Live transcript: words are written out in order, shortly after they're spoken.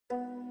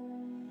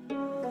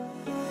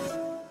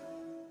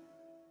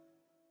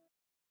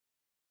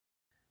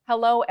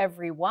Hello,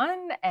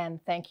 everyone,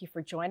 and thank you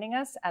for joining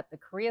us at the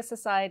Korea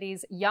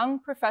Society's Young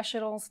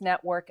Professionals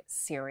Network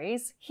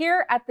series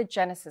here at the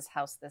Genesis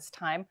House this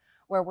time,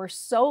 where we're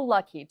so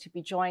lucky to be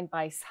joined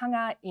by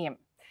Sang-ah Im.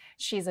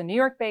 She's a New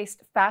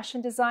York-based fashion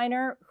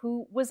designer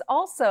who was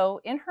also,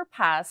 in her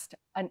past,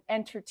 an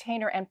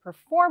entertainer and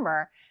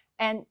performer,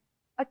 and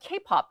a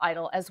K-pop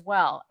idol as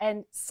well.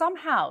 And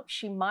somehow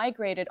she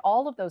migrated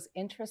all of those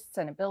interests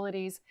and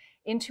abilities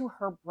into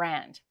her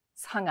brand,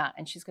 Sang-ah,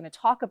 and she's going to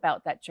talk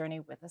about that journey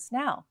with us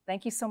now.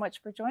 Thank you so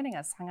much for joining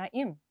us, Sang-ah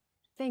Im.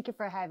 Thank you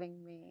for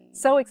having me.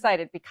 So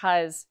excited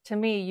because to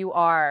me, you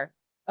are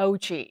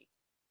OG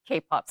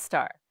K-pop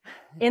star.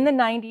 In the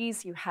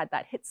 90s, you had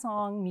that hit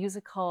song,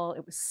 musical.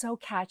 It was so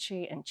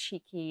catchy and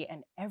cheeky,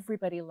 and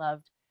everybody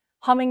loved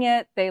humming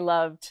it. They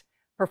loved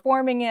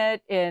performing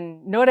it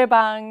in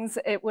norebangs.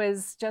 It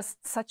was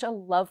just such a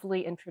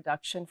lovely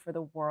introduction for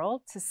the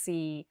world to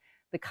see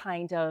the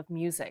kind of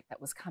music that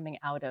was coming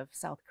out of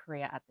South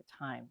Korea at the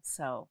time.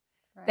 So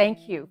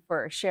thank you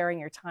for sharing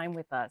your time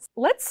with us.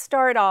 Let's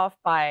start off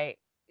by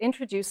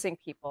introducing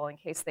people, in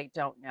case they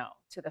don't know,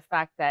 to the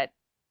fact that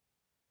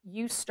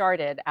you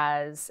started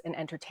as an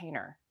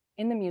entertainer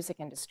in the music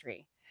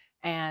industry,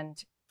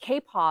 and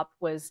K-pop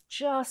was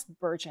just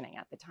burgeoning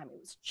at the time.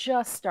 It was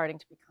just starting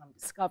to become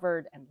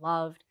discovered and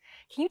loved.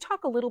 Can you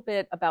talk a little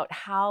bit about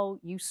how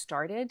you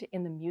started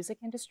in the music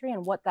industry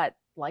and what that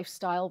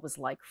lifestyle was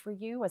like for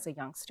you as a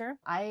youngster?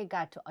 I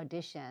got to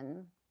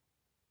audition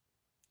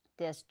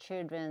this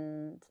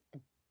children's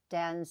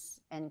dance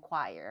and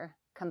choir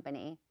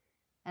company,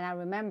 and I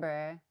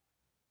remember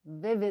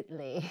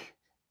vividly.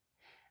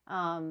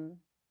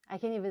 I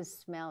can even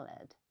smell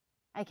it.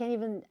 I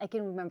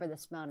can remember the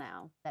smell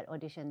now. That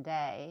audition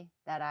day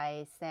that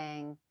I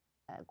sang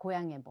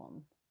고향의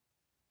봄.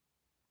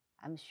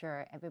 I'm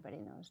sure everybody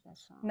knows that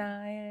song.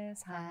 나의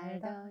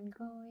살던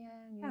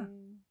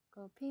고향은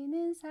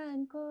꽃피는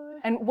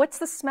산골. And what's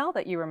the smell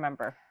that you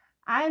remember?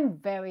 I'm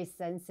very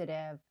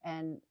sensitive,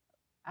 and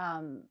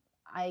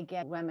I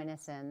get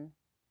reminiscent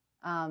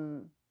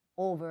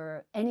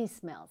over any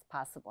smells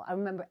possible. I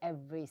remember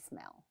every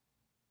smell.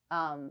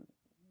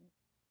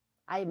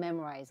 I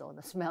memorize all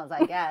the smells,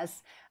 I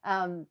guess.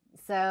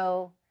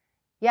 So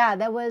yeah,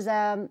 there was,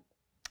 I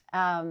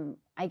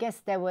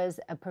guess there was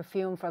a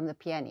perfume from the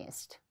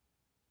pianist.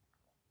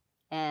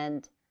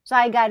 And so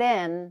I got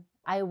in.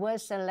 I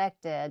was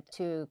selected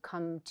to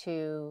come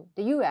to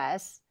the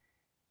US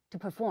to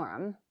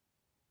perform.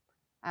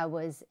 I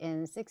was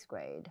in 6th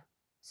grade.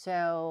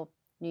 So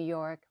New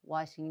York,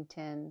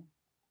 Washington,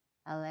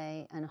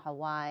 LA, and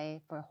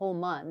Hawaii for a whole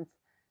month.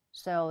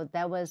 So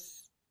that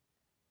was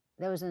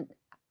an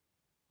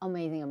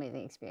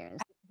amazing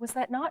experience. Was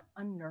that not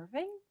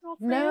unnerving?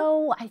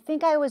 No, I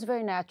think I was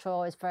very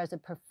natural as far as the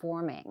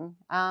performing.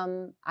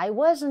 I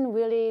wasn't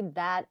really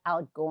that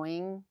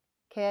outgoing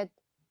kid,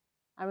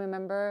 I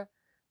remember.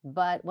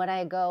 But when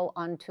I go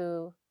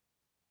onto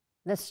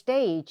the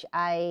stage,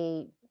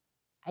 I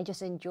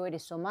just enjoyed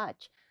it so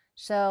much.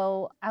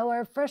 So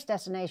our first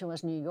destination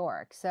was New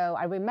York. So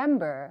I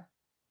remember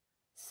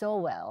so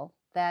well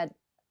that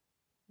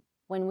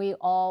when we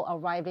all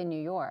arrived in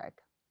New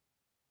York,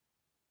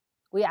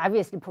 we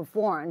obviously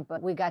performed,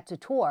 but we got to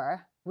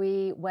tour.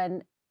 We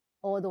went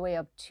all the way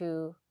up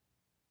to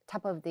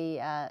top of the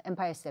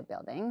Empire State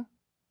Building.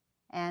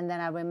 And then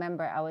I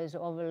remember I was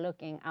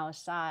overlooking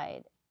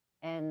outside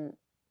in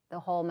the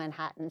whole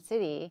Manhattan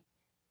city.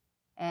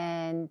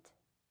 And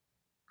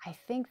I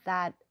think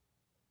that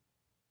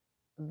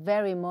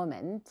very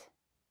moment,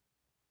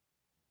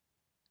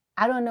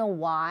 I don't know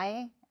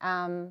why,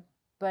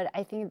 but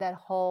I think that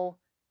whole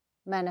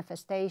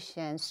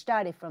manifestation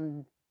started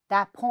from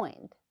that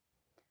point.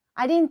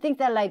 I didn't think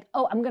that like,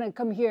 oh, I'm going to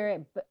come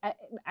here,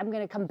 I'm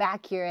going to come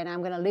back here and I'm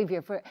going to live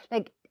here for,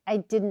 like, I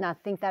did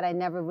not think that. I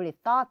never really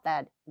thought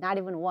that, not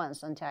even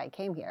once until I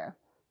came here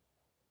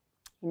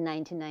in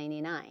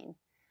 1999.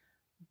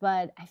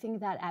 But I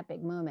think that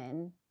epic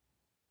moment,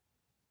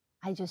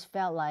 I just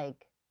felt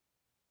like,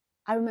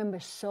 I remember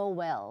so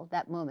well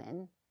that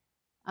moment.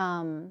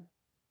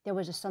 There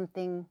was just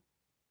something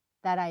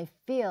that I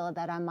feel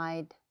that I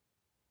might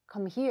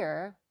come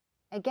here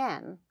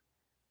again,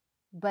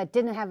 but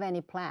didn't have any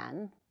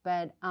plan.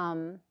 But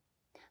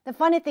the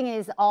funny thing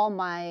is all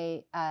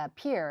my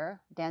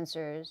peer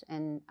dancers,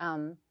 and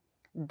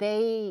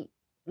they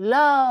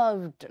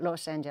loved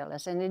Los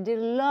Angeles, and they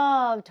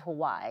loved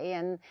Hawaii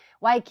and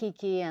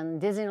Waikiki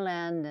and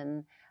Disneyland,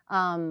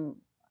 and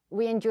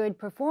we enjoyed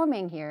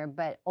performing here.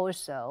 But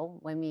also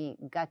when we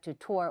got to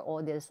tour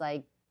all these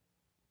like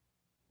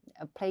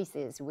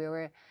places, we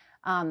were,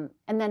 and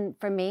then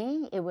for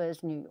me, it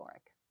was New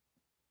York.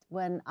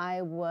 When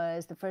I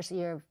was the first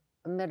year of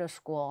middle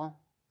school,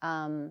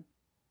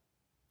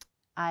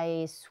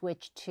 I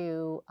switched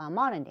to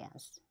modern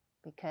dance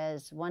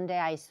because one day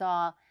I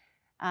saw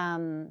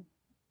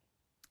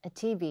a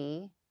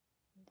TV,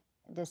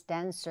 this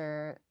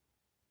dancer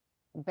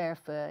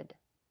barefoot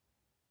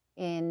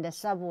in the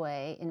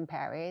subway in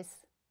Paris.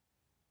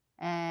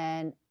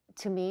 And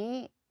to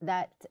me,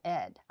 that's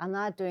it. I'm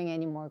not doing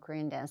any more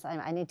Korean dance.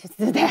 I need to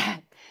do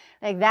that.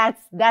 Like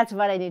that's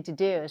what I need to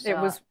do. So it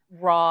was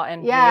raw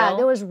and yeah,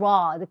 real. it was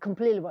raw, the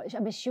completely raw. I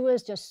mean, she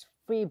was just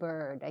free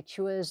bird. Like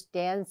she was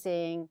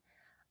dancing.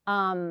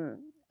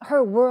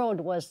 Her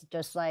world was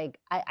just like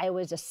I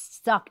was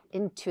just sucked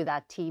into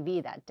that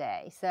TV that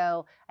day.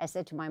 So I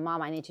said to my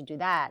mom, I need to do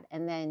that,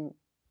 and then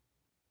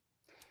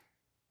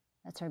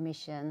that's her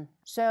mission.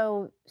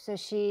 So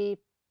she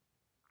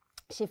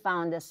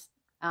found this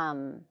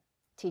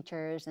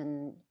teachers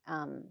and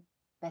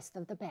best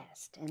of the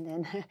best, and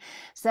then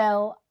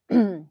so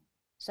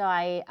so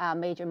I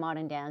majored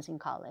modern dance in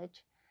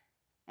college,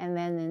 and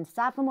then in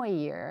sophomore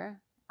year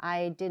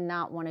I did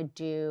not want to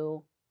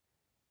do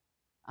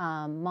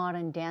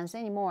modern dance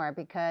anymore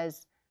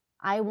because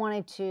I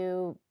wanted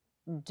to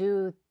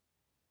do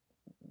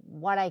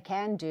what I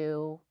can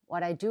do,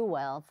 what I do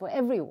well for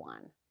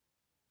everyone.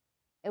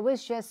 It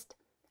was just,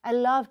 I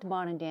loved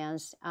modern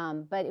dance,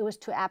 but it was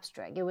too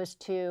abstract. It was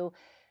too,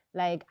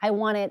 like, I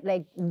wanted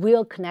like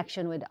real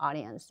connection with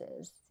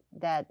audiences,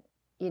 that,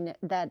 you know,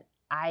 that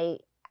I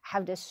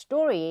have this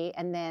story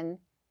and then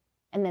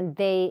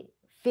they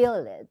feel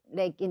it,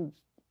 like in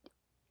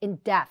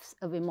depths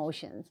of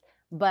emotions.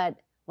 But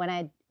when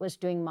I was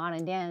doing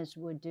modern dance,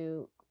 would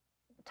do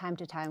time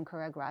to time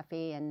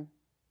choreography, and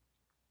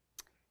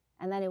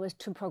then it was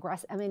too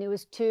progressive. I mean, it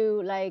was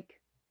too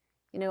like,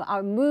 you know,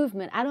 our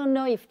movement. I don't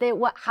know if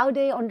how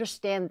they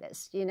understand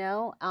this. You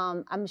know,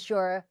 I'm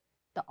sure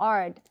the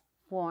art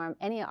form,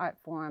 any art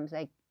forms,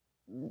 like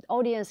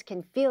audience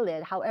can feel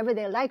it, however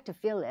they like to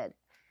feel it,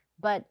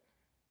 but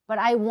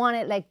I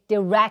wanted like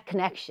direct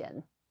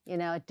connection. You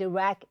know,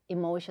 direct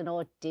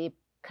emotional, deep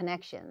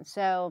connection.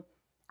 So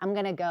I'm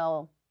gonna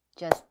go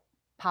just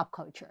pop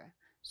culture.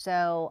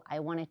 So I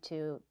wanted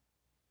to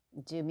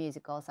do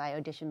musicals. I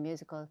auditioned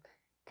musical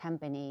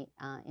company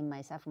in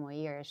my sophomore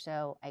year.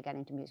 So I got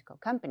into musical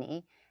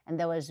company, and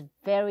that was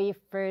very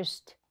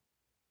first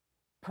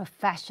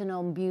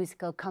professional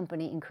musical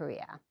company in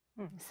Korea.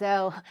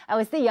 So I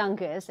was the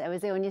youngest. I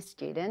was the only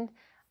student.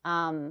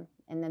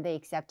 And then they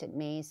accepted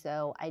me.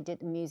 So I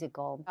did a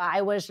musical.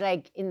 I was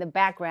like in the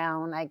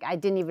background, like I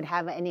didn't even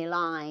have any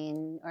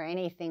line or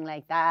anything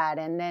like that.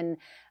 And then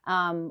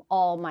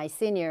all my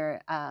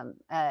senior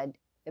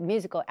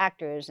musical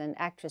actors and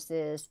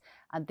actresses,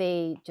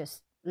 they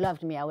just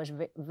loved me. I was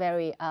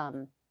very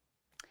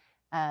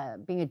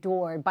being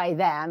adored by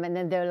them. And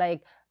then they're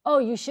like, oh,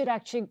 you should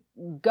actually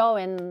go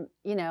and,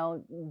 you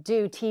know,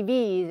 do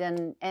TVs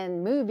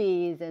and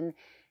movies, and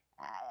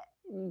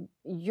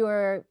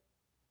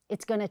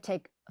it's going to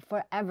take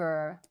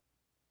forever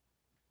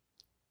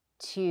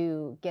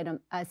to get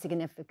a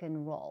significant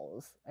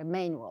roles or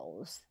main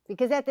roles,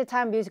 because at the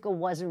time musical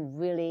wasn't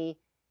really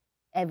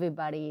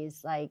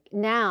everybody's, like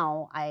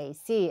now I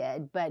see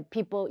it, but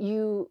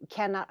you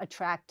cannot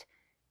attract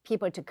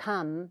people to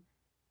come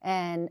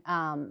and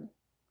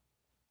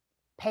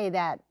pay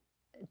that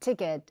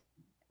ticket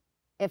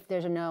if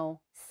there's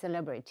no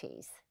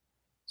celebrities.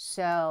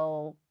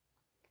 So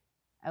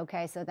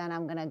okay, so then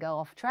I'm gonna go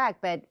off track,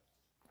 but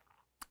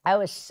I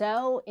was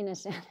so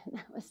innocent.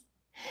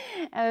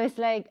 I was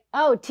like,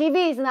 oh,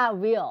 TV is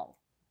not real.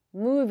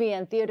 Movie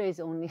and theater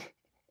is only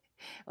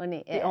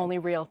the only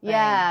real thing.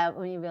 Yeah,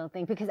 only real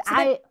thing. Because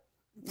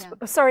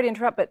sorry to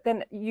interrupt, but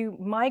then you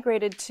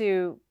migrated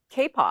to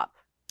K-pop.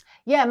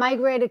 Yeah,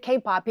 migrated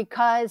K-pop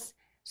because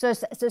so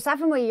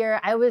sophomore year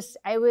I was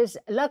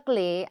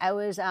luckily I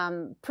was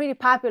pretty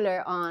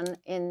popular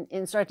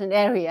in certain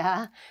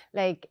area.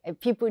 Like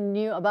people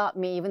knew about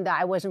me even though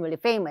I wasn't really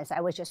famous.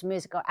 I was just a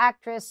musical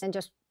actress and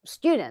just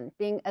student,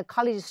 being a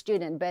college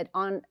student, but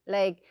on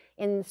like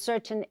in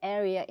certain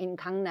area in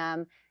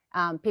Gangnam,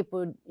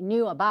 people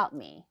knew about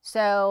me.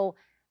 So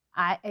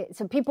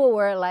people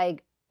were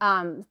like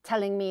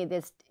telling me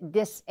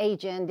this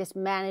agent, this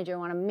manager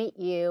want to meet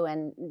you,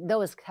 and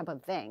those type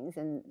of things,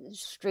 and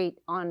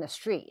on the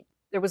street.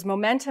 There was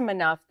momentum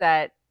enough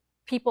that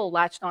people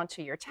latched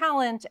onto your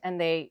talent and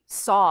they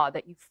saw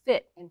that you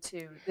fit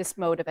into this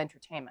mode of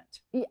entertainment.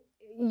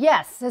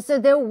 Yes, so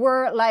there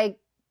were like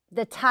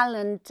the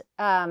talent,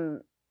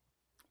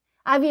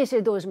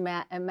 obviously those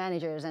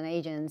managers and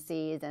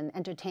agencies and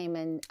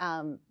entertainment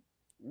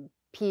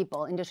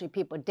people, industry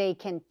people, they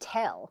can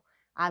tell,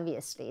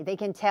 obviously. They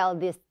can tell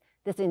this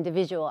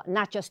individual,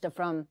 not just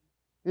from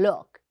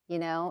look, you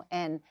know,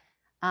 and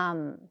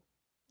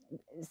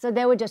so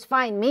they would just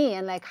find me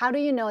and like, how do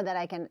you know that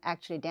I can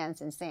actually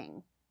dance and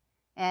sing?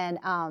 And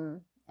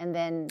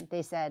then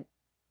they said,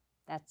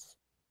 that's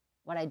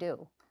what I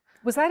do.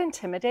 Was that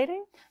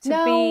intimidating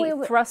to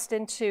be thrust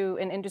into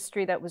an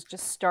industry that was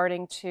just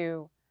starting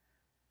to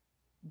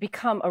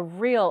become a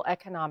real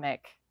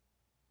economic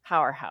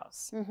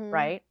powerhouse,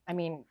 right? I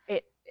mean,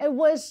 it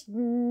was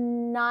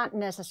not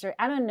necessary.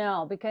 I don't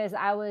know, because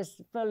I was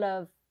full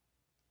of,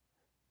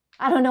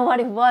 I don't know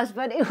what it was,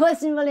 but it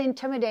wasn't really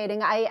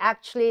intimidating. I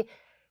actually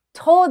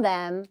told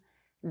them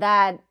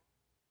that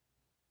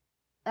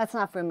that's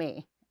not for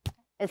me.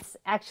 It's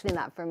actually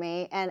not for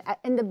me. And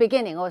in the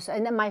beginning also,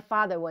 and then my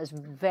father was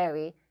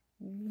very,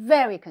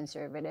 very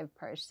conservative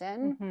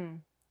person. Mm-hmm.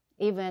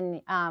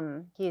 Even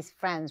his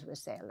friends would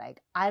say,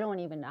 like, I don't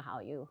even know how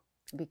you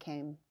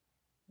became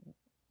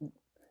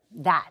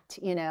that,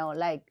 you know,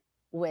 like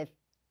with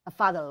a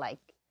father like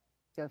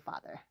your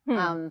father.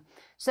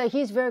 So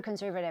he's very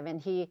conservative,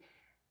 and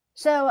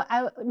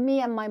me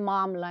and my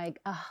mom, like,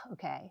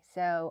 okay,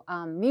 so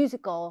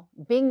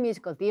being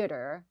musical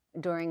theater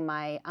during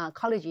my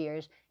college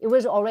years, it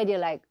was already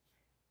like,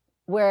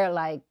 where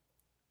like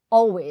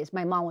always,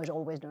 my mom was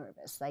always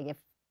nervous. Like if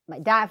my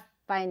dad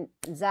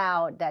finds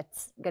out,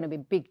 that's going to be a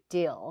big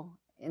deal.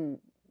 And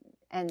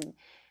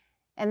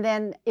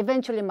then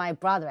eventually my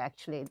brother,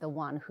 actually, the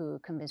one who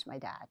convinced my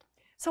dad.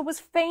 So was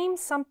fame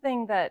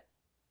something that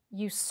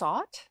you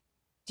sought?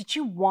 Did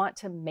you want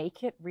to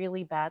make it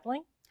really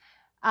badly?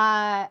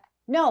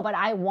 No, but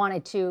I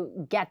wanted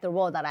to get the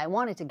role that I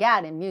wanted to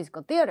get in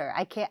musical theater.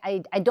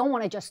 I don't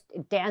want to just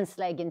dance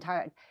like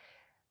entire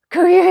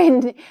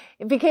career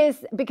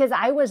because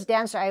I was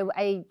dancer.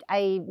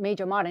 I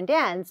major modern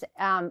dance,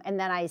 and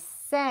then I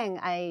sang.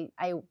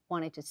 I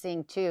wanted to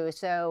sing too.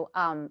 So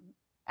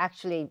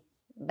actually,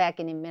 back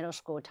in middle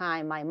school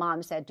time, my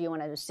mom said, "Do you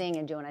want to sing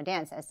and do you want to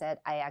dance?" I said,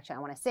 "I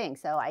want to sing."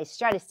 So I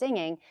started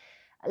singing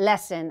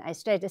lesson. I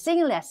started a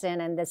singing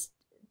lesson, and this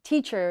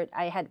teacher,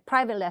 I had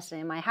private lesson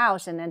in my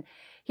house, and then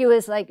he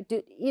was like,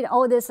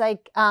 all this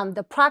like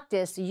the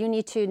practice, you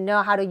need to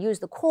know how to use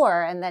the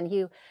core, and then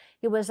he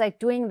was like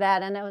doing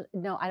that, and I was,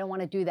 no, I don't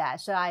want to do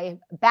that. So I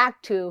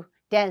back to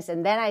dance,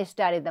 and then I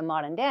studied the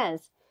modern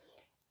dance,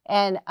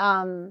 and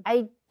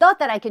I thought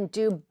that I can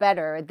do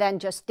better than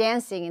just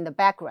dancing in the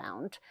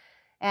background,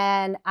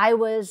 and I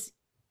was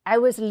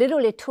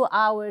literally 2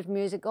 hours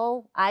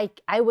musical. I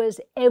was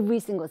every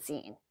single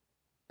scene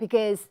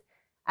because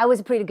I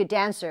was a pretty good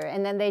dancer,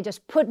 and then they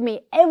just put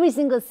me every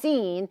single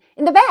scene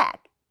in the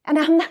back, and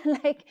I'm not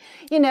like,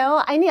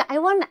 I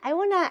want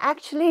to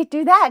actually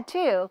do that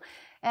too,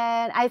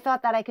 and I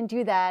thought that I can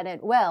do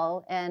that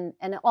well, and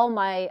all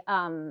my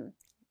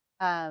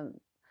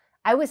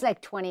I was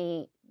like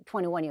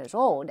 21 years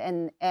old,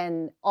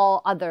 and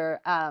all other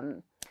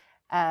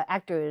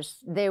actors,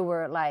 they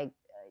were like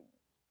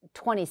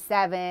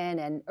 27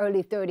 and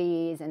early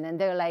 30s, and then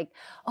they're like,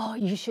 oh,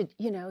 you should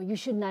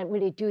not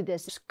really do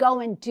this, just go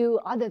and do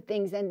other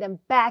things and then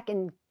back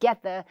and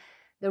get the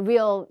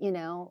real,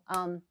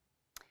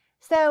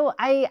 so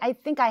I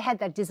think I had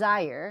that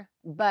desire,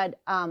 but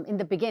in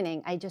the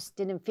beginning I just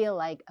didn't feel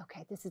like,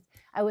 okay,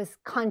 I was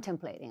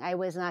contemplating. I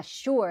was not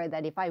sure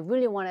that if I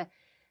really want to,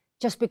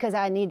 just because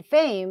I need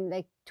fame,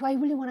 like, do I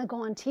really want to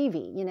go on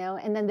TV,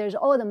 and then there's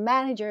all the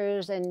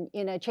managers and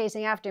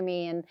chasing after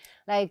me, and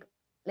like,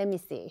 let me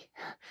see.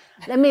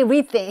 Let me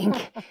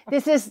rethink.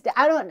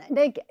 I don't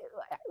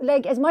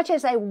like as much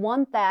as I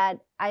want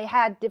that, I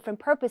had different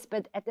purpose,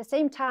 but at the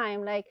same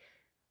time, like,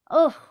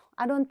 oh,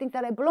 I don't think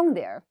that I belong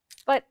there.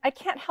 But I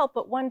can't help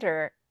but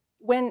wonder,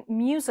 when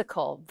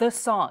musical, the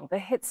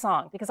hit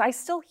song, because I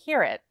still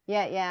hear it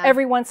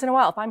every once in a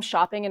while. If I'm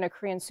shopping in a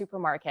Korean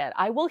supermarket,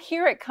 I will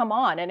hear it come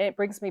on, and it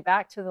brings me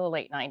back to the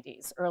late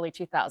 90s, early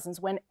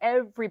 2000s, when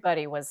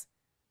everybody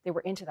they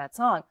were into that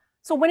song.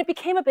 So when it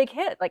became a big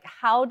hit, like,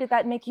 how did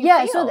that make you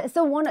feel?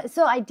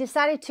 So I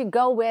decided to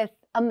go with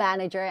a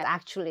manager, and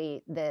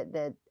actually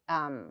the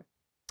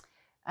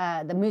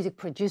music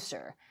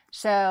producer.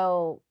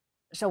 So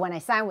when I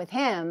signed with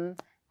him,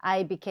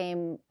 I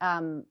became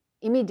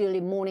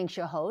immediately morning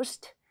show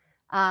host,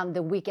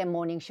 the weekend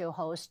morning show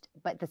host.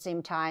 But at the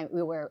same time,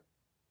 we were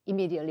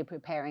immediately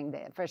preparing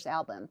the first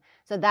album.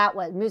 So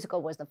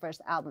musical was the first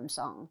album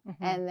song,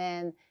 and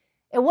then.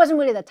 It wasn't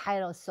really the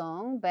title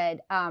song,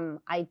 but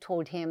I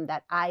told him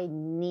that I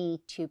need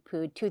to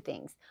put two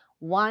things.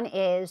 One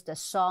is the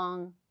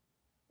song,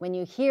 when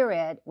you hear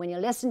it, when you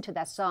listen to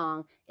that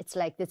song, it's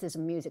like, this is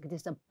music.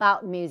 This is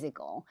about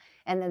musical.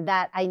 And then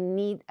that I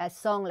need a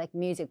song like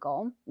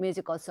musical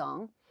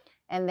song.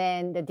 And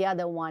then the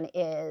other one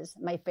is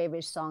my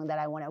favorite song that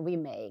I want to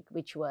remake,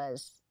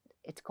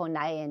 it's called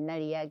나의 옛날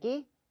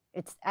이야기.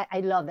 I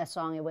love that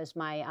song. It was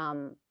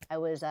I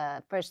was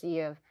first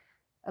year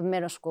of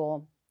middle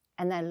school.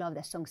 And I love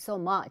that song so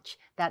much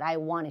that I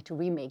wanted to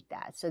remake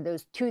that. So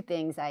those two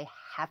things I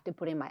have to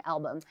put in my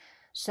album.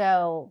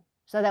 So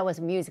that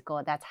was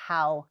musical. That's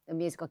how the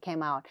musical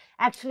came out.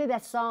 Actually,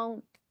 that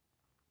song,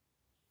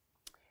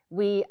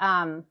 we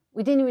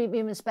didn't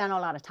even spend a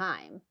lot of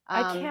time.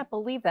 I can't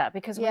believe that,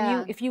 because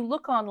if you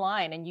look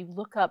online and you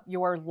look up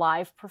your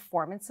live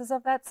performances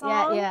of that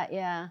song,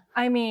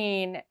 I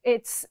mean,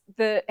 it's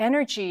the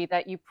energy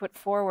that you put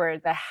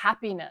forward, the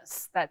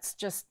happiness that's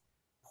just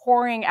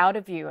pouring out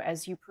of you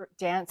as you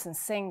dance and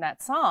sing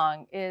that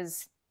song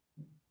is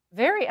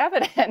very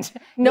evident.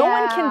 No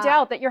one can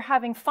doubt that you're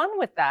having fun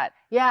with that.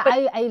 Yeah,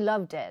 but I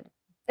loved it.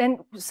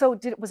 And so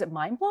was it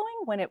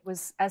mind-blowing when it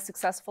was as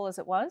successful as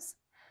it was?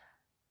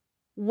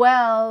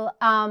 Well,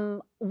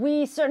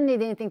 we certainly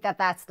didn't think that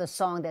that's the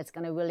song that's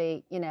going to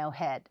really,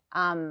 hit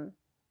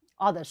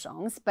other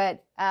songs,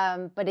 but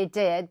it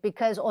did,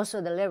 because also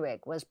the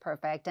lyric was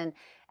perfect, and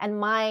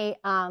my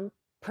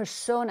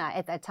persona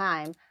at that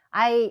time,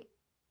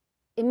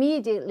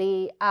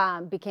 immediately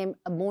became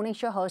a morning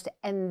show host,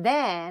 and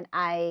then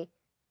I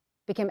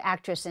became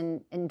actress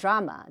in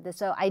drama.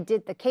 So I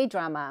did the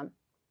K-drama.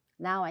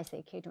 Now I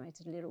say K-drama,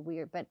 it's a little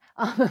weird, but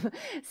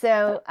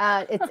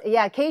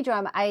it's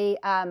K-drama. I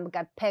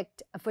got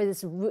picked for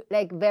this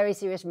like very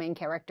serious main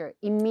character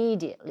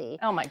immediately.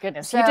 Oh my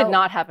goodness, so, you did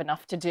not have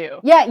enough to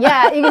do.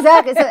 Yeah,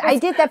 exactly. So I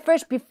did that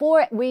first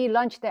before we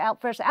launched the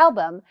first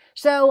album.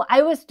 So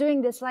I was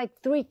doing this like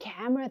 3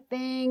 camera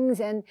things,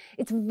 and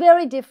it's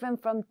very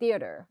different from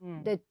theater,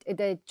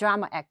 the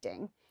drama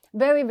acting.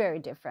 Very, very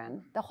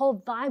different. The whole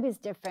vibe is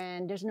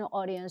different. There's no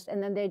audience, and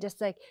then they're just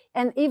like,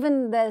 and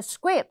even the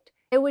script,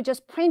 it would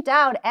just print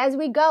out as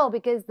we go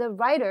because the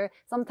writer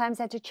sometimes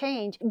had to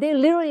change. They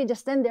literally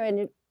just stand there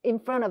in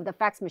front of the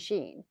fax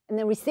machine and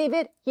then receive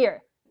it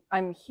here.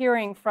 I'm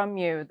hearing from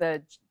you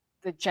the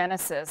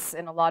genesis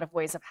in a lot of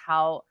ways of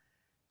how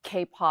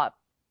K-pop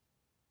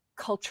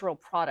cultural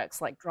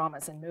products like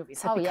dramas and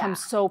movies have become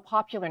so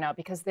popular now,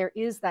 because there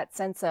is that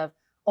sense of,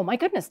 oh my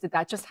goodness, did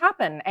that just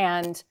happen?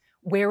 And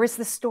where is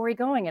this story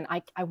going? And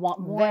I want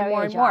more and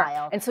more and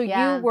more. And so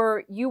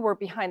you were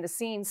behind the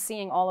scenes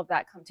seeing all of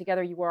that come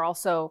together. You were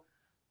also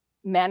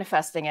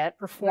manifesting it,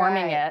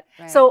 performing it.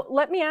 Right. So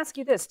let me ask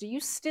you this. Do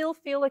you still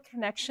feel a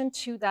connection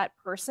to that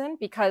person?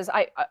 Because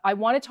I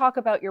want to talk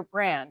about your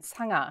brand,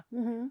 Sanga,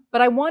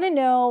 but I want to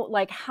know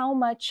like how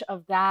much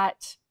of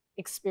that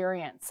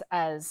experience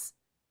as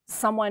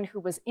someone who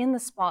was in the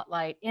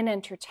spotlight in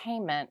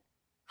entertainment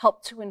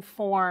helped to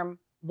inform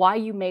why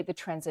you made the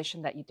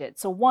transition that you did.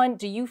 So one,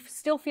 do you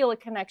still feel a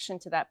connection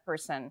to that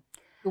person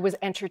who was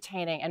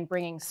entertaining and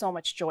bringing so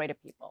much joy to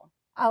people?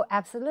 Oh,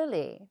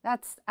 absolutely.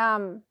 That's,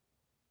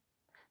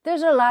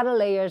 there's a lot of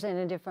layers in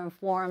the different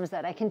forms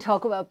that I can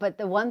talk about. But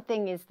the one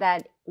thing is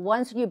that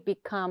once you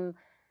become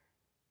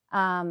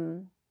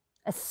some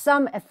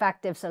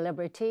effective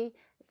celebrity,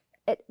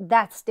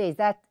 that stays,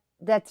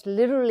 that's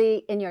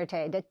literally in your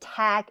tail, the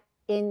tag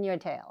in your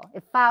tail.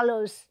 It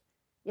follows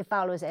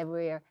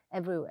everywhere.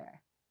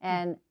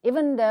 And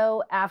even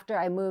though after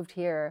I moved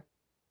here,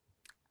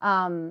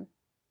 long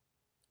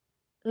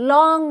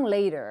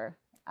later,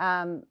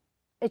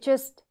 it's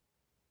just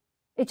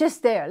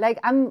there.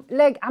 I'm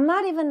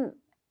not even,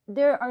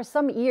 there are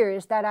some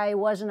years that I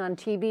wasn't on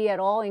TV at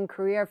all in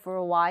Korea for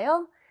a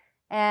while.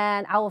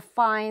 And I will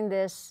find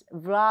this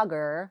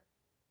vlogger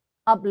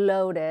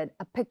uploaded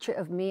a picture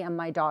of me and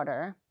my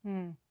daughter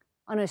on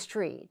a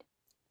street.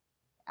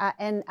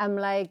 And I'm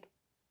like,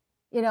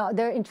 you know,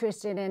 they're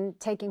interested in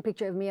taking a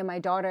picture of me and my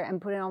daughter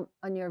and put it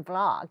on your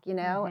vlog, you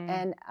know?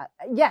 And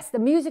yes, the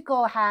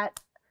musical had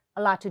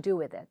a lot to do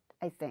with it,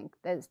 I think.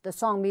 The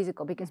song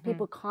musical, because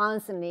people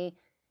constantly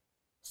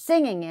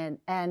singing it.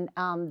 And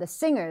the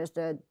singers,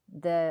 the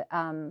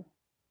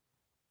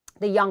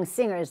young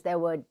singers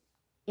that would,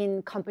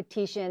 in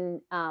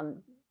competition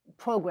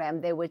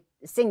program, they would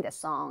sing the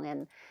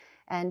song.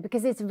 And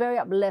because it's very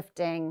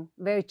uplifting,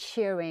 very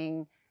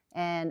cheering.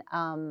 And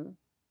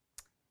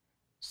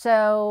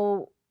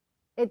so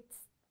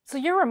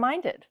you're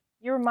reminded.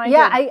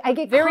 Yeah, I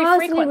get very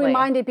constantly frequently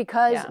reminded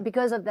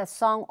because of that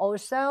song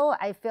also.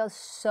 I feel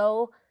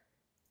so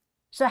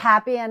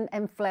happy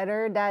and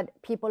flattered that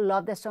people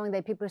love the song,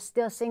 that people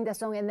still sing the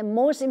song. And then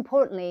most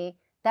importantly,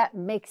 that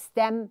makes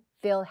them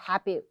feel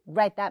happy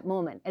right that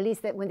moment. At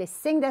least that when they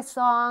sing that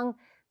song,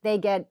 they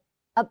get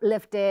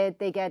uplifted,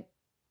 they get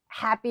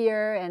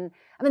happier. And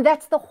I mean,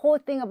 that's the whole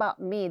thing about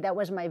me. That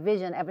was my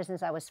vision ever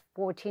since I was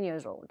 14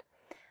 years old.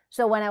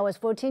 So when I was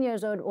 14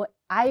 years old,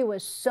 I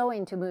was so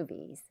into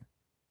movies.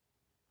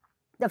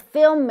 The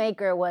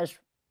filmmaker was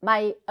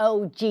my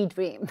OG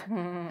dream.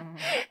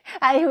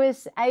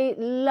 I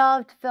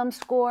loved film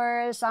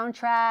scores,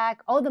 soundtrack,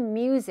 all the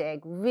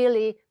music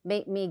really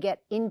made me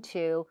get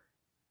into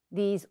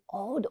these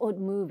old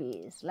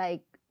movies,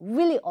 like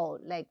really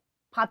old, like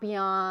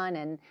Papillon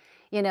and,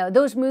 you know,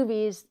 those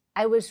movies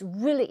I was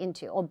really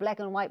into, all black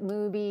and white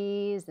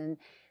movies. And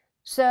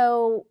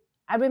so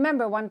I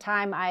remember one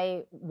time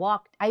I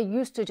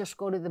used to just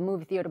go to the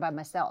movie theater by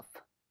myself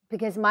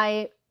because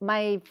my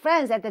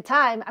friends at the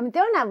time, I mean,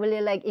 they're not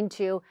really like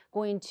into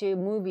going to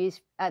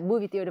movies at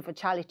movie theater for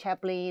Charlie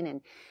Chaplin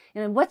and,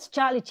 you know, what's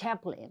Charlie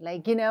Chaplin?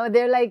 Like, you know,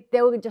 they're like,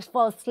 they would just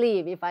fall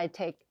asleep if I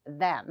take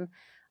them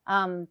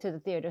to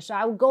the theater. So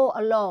I would go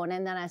alone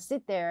and then I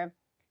sit there.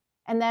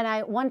 And then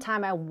one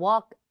time I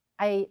walk,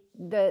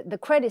 the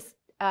credits,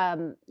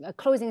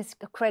 closing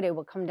credit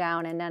will come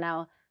down and then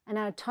I'll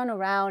turn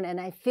around and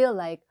I feel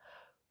like,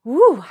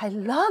 woo, I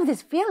love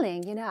this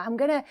feeling. You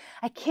know,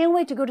 I can't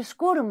wait to go to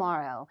school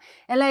tomorrow.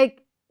 And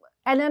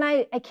then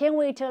I can't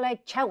wait to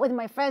like chat with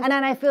my friends. And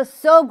then I feel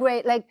so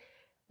great.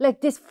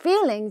 Like this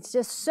feeling is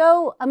just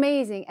so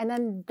amazing. And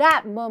then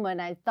that moment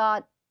I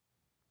thought,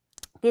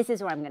 this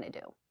is what I'm going to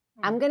do.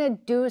 I'm going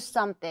to do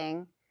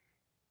something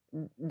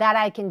that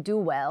I can do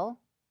well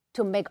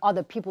to make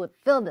other people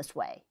feel this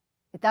way.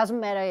 It doesn't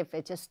matter if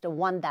it's just the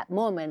one, that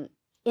moment,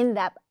 in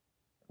that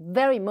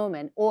very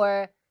moment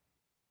or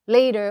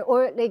later,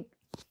 or like,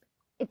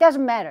 it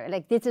doesn't matter.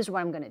 Like, this is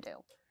what I'm going to do.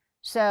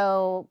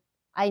 So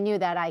I knew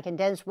that I can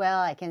dance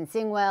well, I can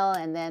sing well,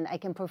 and then I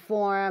can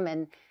perform,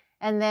 and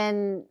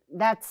then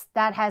that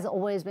has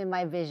always been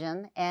my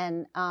vision.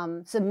 And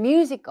so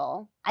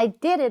musical, I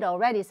did it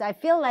already. So I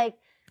feel like,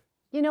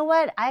 you know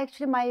what?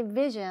 My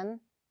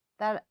vision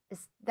that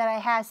I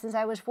had since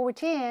I was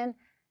 14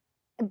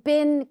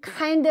 been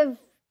kind of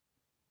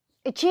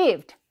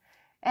achieved.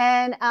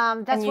 And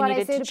that's what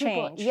I say to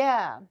people.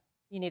 Yeah.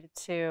 You needed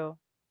to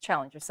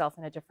challenge yourself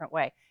in a different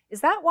way. Is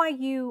that why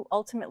you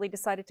ultimately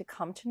decided to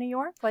come to New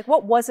York? Like,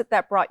 what was it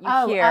that brought you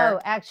here? Oh,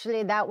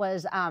 actually, that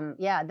was,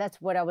 that's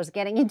what I was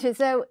getting into.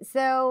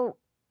 So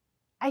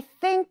I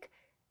think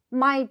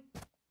my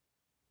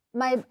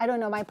I don't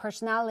know, my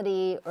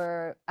personality,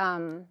 or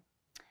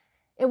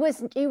it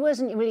wasn't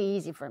really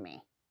easy for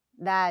me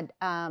that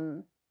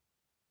while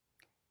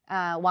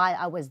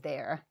I was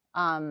there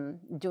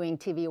doing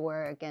TV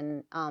work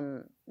and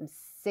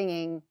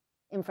singing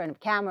in front of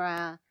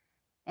camera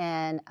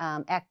and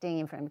acting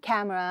in front of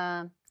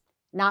camera,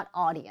 not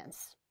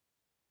audience,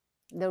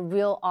 the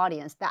real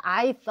audience, that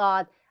I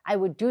thought I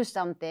would do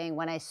something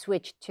when I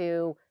switched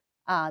to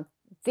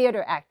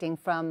theater acting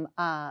from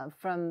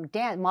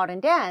dance, modern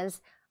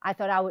dance. I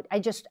thought I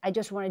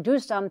just want to do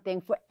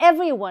something for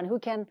everyone who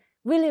can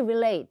really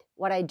relate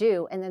what I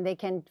do, and then they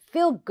can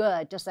feel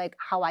good, just like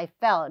how I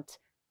felt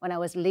when I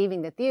was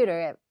leaving the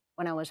theater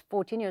when I was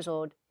 14 years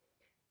old,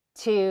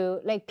 to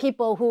like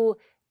people who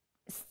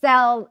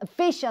sell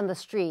fish on the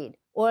street,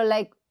 or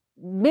like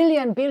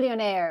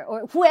billionaire,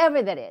 or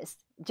whoever that is,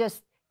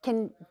 just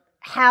can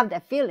have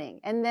that feeling.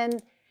 And then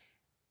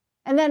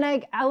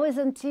like I was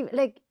on TV,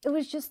 like it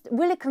was just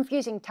really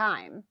confusing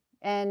time.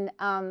 And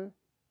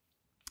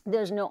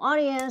there's no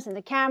audience in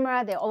the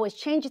camera. They always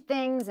change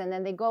things, and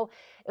then they go.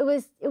 It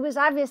was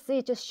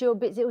obviously just show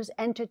business. It was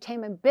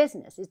entertainment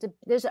business.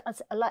 There's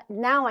a lot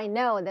now. I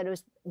know that it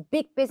was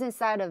big business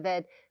side of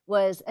it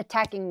was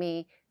attacking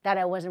me that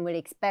I wasn't really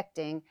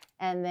expecting.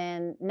 And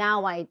then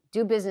now I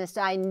do business,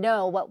 so I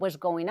know what was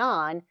going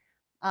on.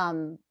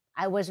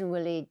 I wasn't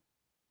really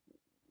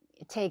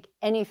take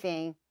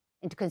anything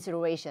into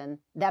consideration,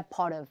 that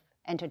part of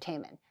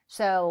entertainment.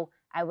 So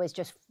I was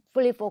just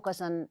fully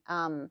focused on.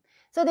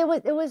 So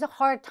it was a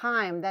hard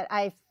time that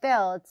I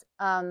felt.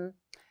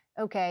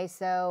 Okay,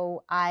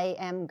 so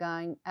I'm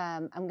going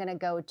to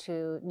go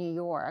to New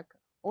York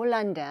or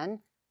London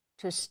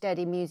to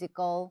study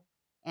musical.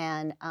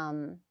 And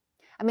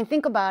I mean,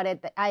 think about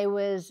it. I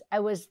was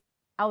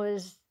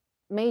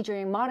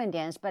majoring modern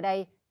dance,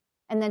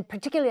 and then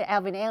particularly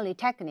Alvin Ailey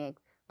technique.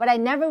 But I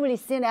never really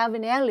seen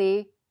Alvin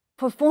Ailey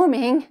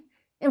performing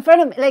in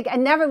front of me. Like I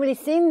never really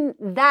seen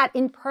that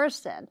in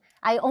person.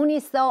 I only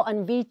saw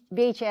on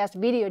VHS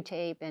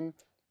videotape, and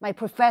my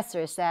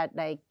professor said,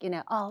 like,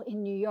 oh,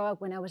 in New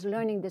York when I was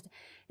learning this,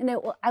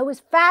 I was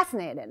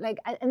fascinated. Like,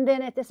 and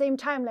then at the same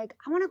time, like,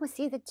 I want to go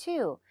see that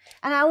too.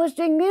 And I was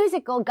doing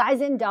musical,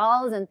 Guys and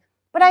Dolls,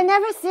 but I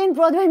never seen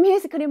Broadway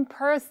musical in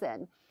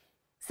person.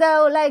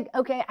 So like,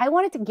 okay, I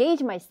wanted to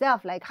gauge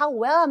myself, like how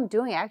well I'm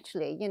doing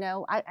actually.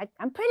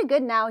 I'm pretty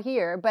good now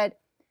here, but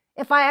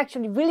if I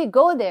actually really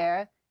go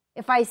there,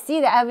 if I see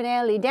the Alvin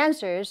Ailey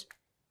dancers,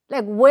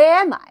 like where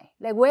am I?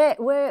 Like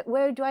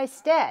where do I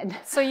stand?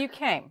 So you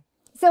came.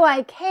 So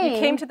I came. You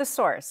came to the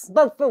source.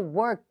 But for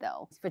work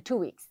though, for 2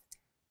 weeks.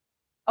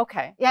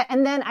 Okay. Yeah,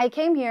 and then I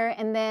came here,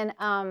 and then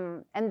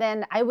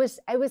I was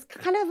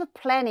kind of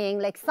planning,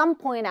 like some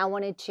point I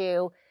wanted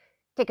to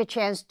take a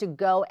chance to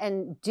go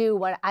and do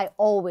what I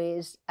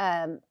always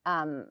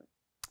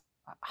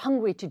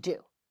hungry to do,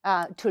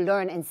 to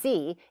learn and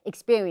see,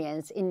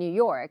 experience in New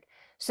York.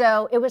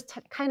 So it was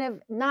kind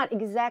of not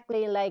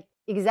exactly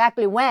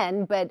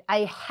when, but I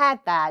had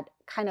that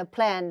kind of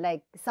plan,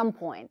 like some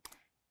point.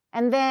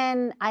 And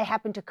then I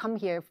happened to come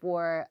here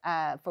for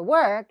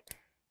work.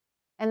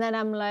 And then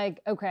I'm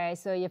like, okay,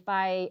 so if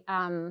I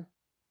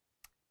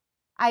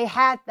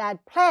had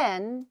that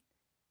plan,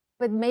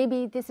 but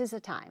maybe this is a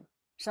time.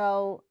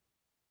 So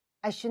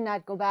I should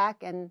not go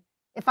back. And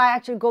if I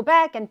actually go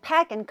back and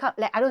pack and cut,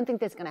 like, I don't think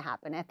that's going to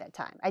happen at that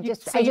time. I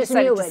just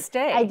knew it.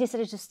 Stay. I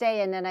decided to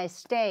stay, and then I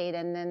stayed,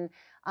 and then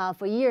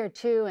for a year or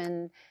two,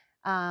 and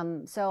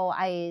so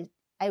I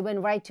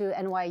went right to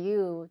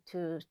NYU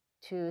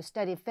to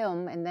study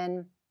film, and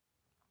then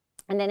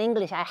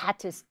English. I had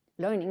to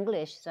learn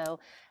English, so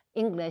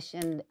English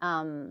and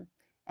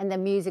the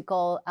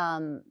musical,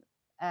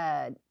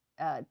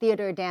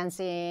 theater,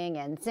 dancing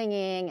and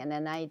singing, and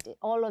then I did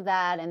all of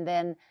that. And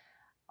then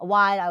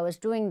while I was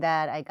doing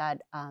that, I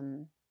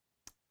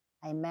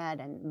met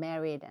and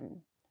married,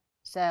 and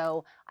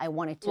so I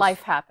wanted to.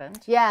 Life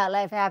happened. Yeah,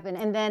 life happened,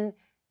 and then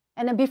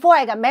before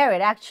I got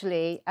married,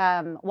 actually,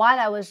 while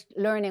I was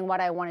learning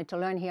what I wanted to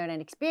learn here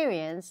and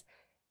experience,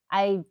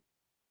 I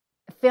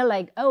feel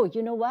like, oh,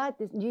 you know what?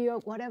 This New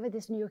York, whatever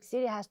this New York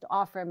City has to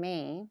offer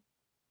me,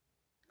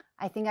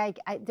 I think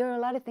there are a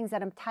lot of things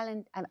that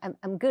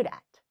I'm good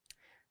at.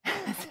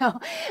 So,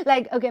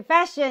 like, okay,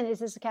 fashion is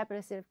this a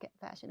capital city of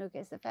fashion? Okay,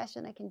 it's the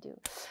fashion I can do.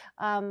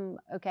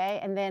 Okay,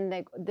 and then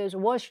like there's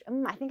wash.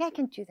 I think I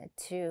can do that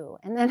too.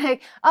 And then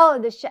like, oh,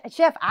 the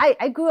chef.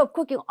 I grew up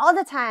cooking all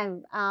the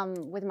time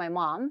with my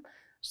mom,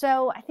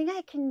 so I think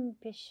I can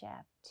be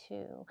chef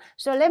too.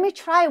 So let me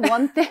try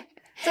one thing.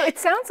 So it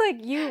sounds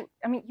like you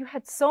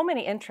had so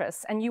many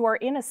interests, and you are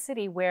in a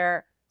city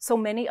where so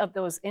many of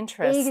those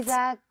interests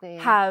exactly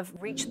have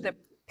reached the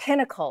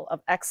pinnacle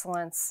of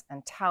excellence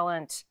and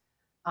talent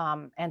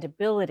and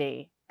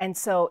ability. And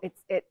so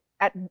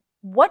at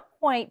what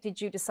point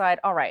did you decide,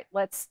 all right,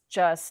 let's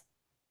just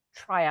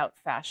try out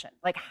fashion?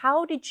 Like,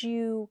 how did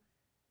you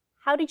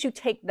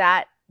take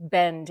that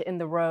bend in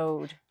the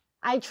road?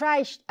 I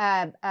tried,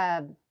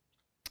 I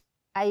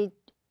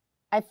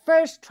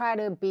first tried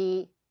to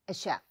be a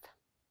chef.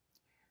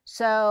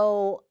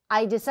 So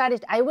I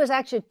decided, I was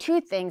actually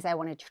two things I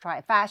wanted to try,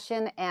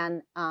 fashion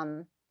and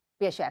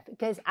be a chef.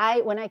 Because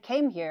when I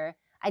came here,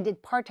 I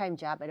did part-time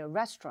job at a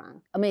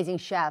restaurant, amazing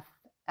chef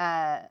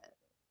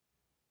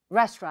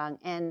restaurant.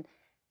 And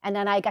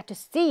then I got to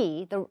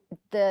see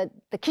the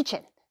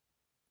kitchen.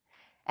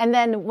 And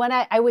then when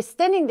I was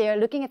standing there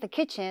looking at the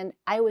kitchen,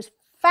 I was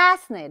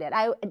fascinated.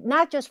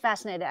 Not just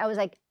fascinated, I was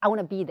like, I want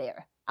to be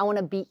there. I want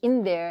to be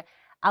in there.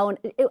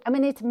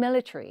 It's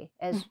military,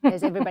 as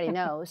everybody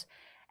knows.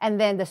 And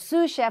then the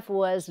sous chef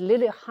was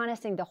literally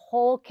harnessing the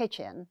whole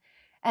kitchen.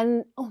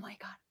 And oh my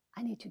God,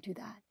 I need to do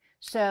that.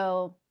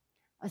 So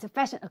I was a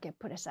fashion, okay,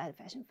 put aside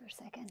fashion for a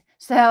second.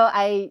 So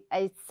I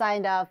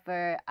signed up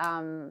for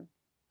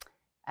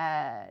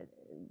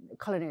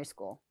culinary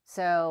school.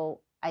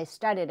 So I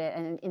studied it,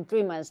 and in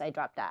 3 months I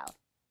dropped out.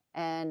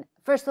 And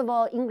first of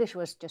all, English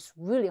was just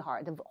really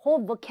hard. The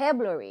whole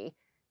vocabulary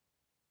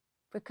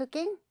for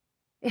cooking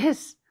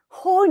is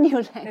whole new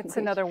language. It's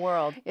another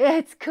world.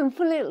 It's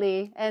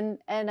completely, and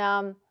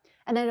then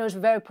it was a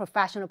very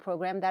professional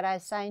program that I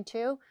signed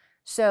to.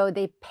 So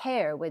they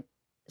pair with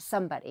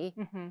somebody,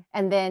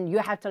 and then you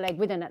have to, like,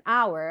 within an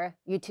hour,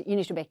 you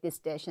need to make this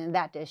dish and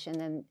that dish, and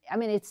then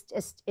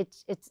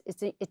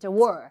it's a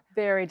war.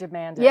 Very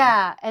demanding.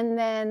 Yeah, and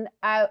then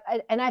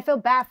I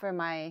felt bad for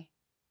my,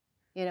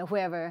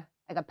 whoever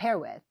I got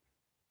paired with,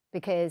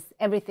 because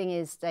everything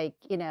is like,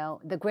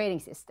 the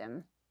grading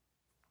system.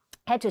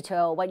 Head to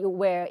toe, what you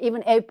wear,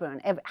 even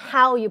apron,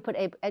 how you put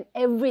apron, and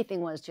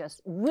everything was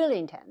just really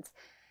intense.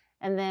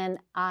 And then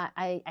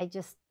I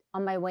just,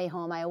 on my way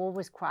home, I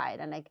always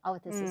cried. And like, oh,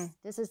 this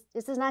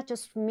is not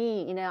just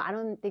me. I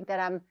don't think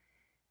that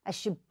I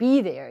should be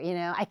there.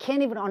 I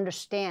can't even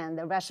understand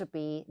the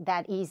recipe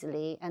that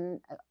easily, and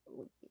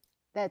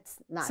that's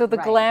not. So the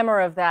right. glamour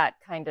of that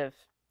kind of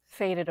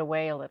faded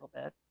away a little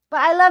bit. But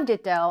I loved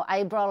it, though.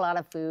 I brought a lot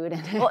of food.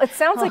 Well, it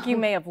sounds like you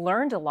may have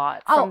learned a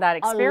lot from that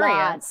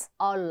experience.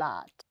 A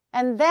lot.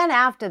 And then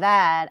after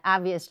that,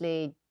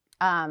 obviously,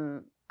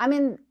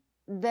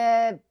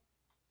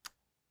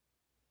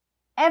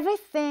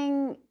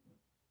 everything,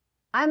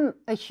 I'm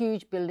a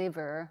huge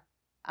believer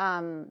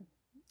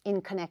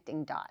in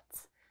connecting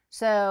dots.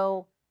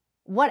 So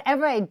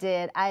whatever I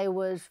did, I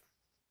was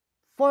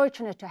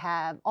fortunate to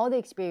have all the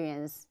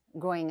experience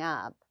growing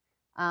up.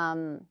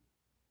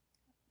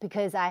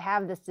 Because I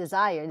have this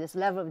desire, this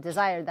level of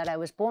desire that I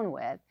was born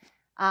with,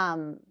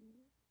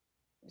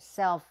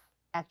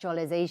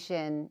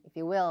 self-actualization, if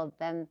you will,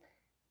 then,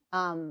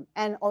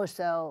 and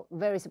also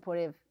very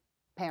supportive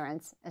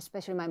parents,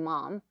 especially my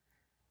mom,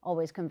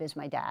 always convinced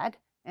my dad.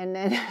 And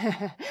then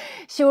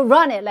she would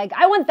run it, like,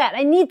 I want that,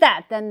 I need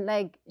that. Then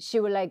like, she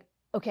would like,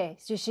 okay,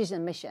 so she's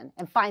on a mission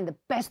and find the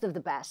best of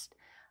the best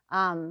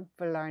for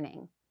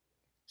learning.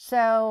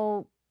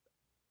 So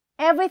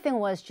everything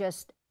was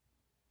just,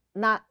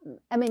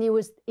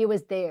 it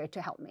was there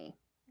to help me.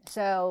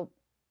 So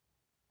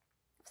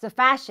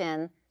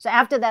fashion, so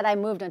after that I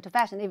moved on to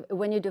fashion.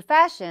 When you do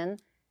fashion,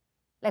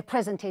 like,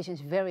 presentation is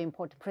very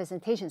important,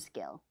 presentation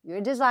skill. You're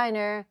a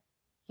designer,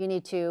 you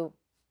need to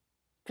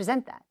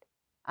present that.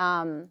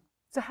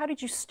 So how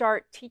did you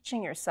start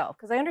teaching yourself?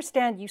 Because I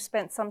understand you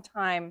spent some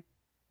time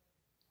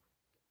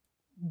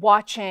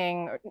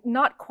watching,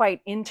 not quite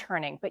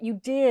interning, but you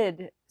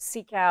did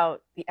seek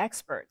out the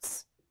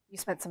experts. You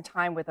spent some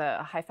time with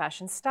a high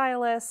fashion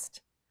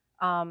stylist,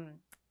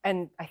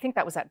 and I think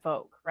that was at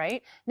Vogue,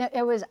 right? No,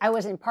 I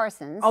was in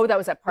Parsons. Oh, that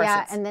was at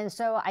Parsons. Yeah, and then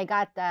so I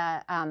got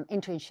the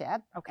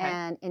internship,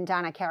 and in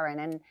Donna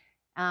Karan,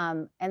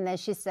 and then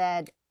she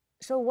said,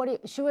 so what do you,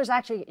 she was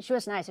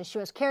nice, and she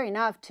was caring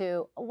enough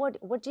to,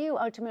 what do you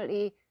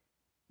ultimately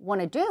want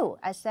to do?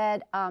 I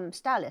said,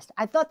 stylist.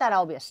 I thought that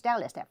I'll be a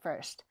stylist at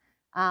first.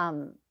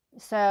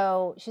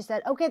 So she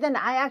said, okay, then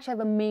I actually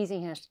have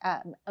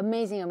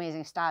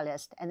amazing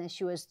stylist. And then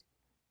she was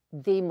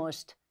the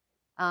most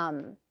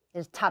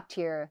top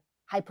tier,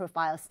 high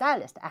profile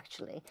stylist,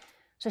 actually.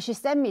 So she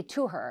sent me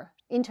to her,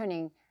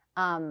 interning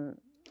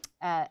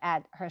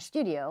at her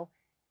studio.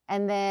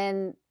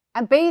 And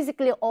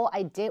basically all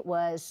I did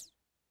was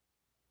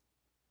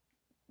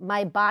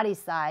my body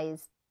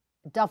size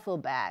duffel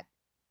bag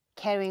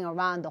carrying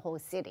around the whole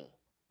city.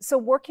 So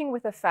working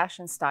with a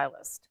fashion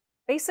stylist,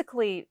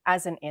 basically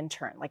as an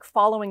intern, like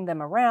following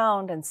them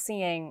around and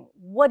seeing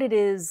what it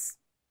is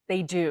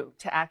they do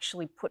to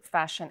actually put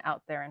fashion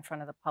out there in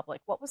front of the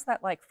public. What was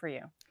that like for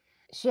you?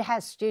 She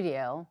has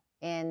studio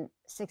in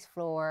 6th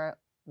floor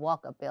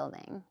walk-up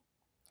building,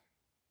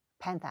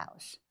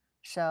 penthouse.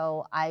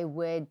 So I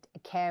would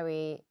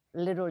carry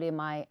literally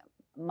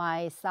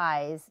my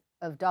size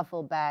of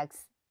duffel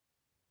bags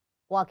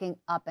walking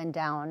up and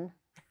down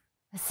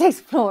a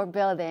 6th floor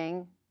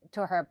building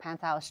to her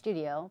penthouse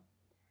studio,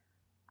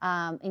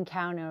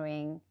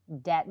 encountering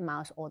dead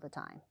mouse all the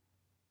time.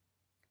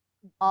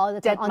 All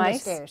the time on the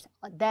stairs.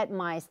 Dead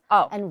mice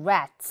and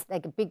rats,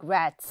 like big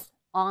rats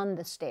on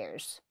the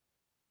stairs.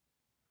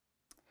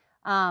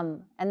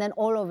 And then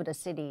all over the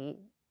city.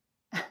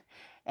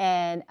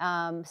 And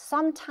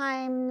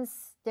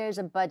sometimes there's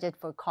a budget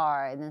for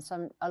car, and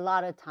then a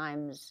lot of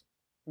times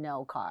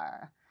no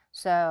car.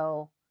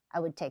 So I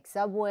would take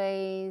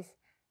subways,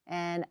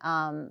 and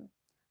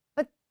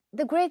but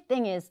the great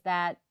thing is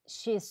that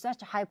she's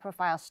such a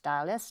high-profile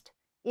stylist,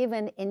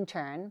 even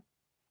intern,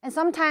 and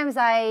sometimes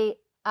I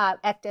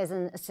act as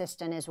an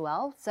assistant as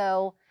well.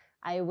 So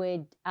I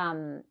would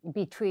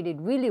be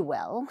treated really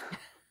well.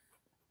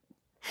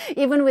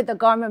 Even with the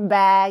garment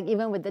bag,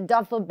 even with the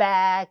duffel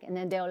bag. And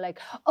then they were like,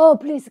 oh,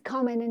 please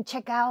come in and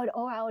check out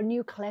our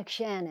new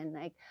collection. And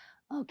like,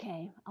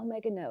 okay, I'll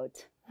make a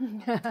note.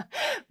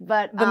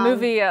 But the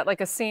movie,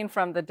 like a scene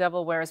from The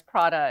Devil Wears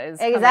Prada is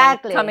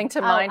exactly coming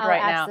to mind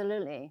right now.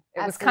 Absolutely.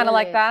 It was kind of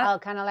like that? Oh,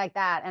 kind of like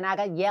that. And I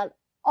got yelled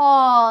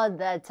all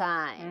the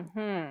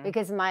time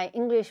because my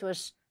English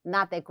was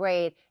not that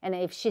great. And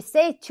if she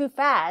said too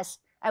fast,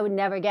 I would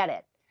never get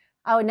it.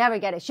 I would never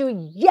get it. She would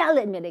yell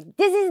at me like,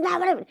 this is not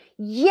what I'm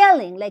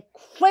yelling, like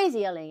crazy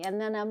yelling. And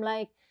then I'm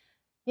like,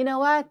 you know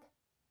what?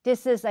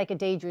 This is like a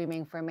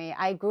daydreaming for me.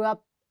 I grew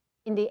up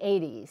in the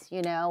 80s,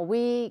 you know.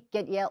 We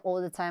get yelled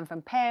all the time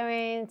from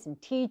parents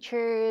and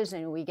teachers,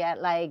 and we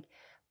get like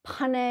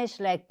punished,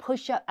 like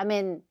push up. I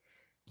mean,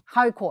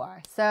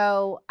 hardcore.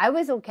 So I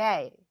was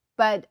okay.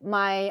 But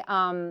my,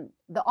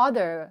 the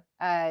other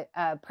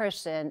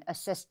person,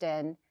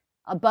 assistant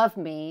above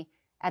me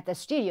at the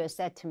studio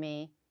said to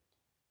me,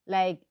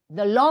 like,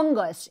 the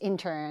longest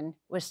intern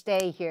would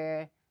stay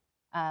here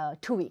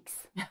 2 weeks.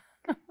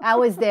 I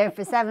was there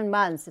for 7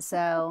 months,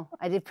 so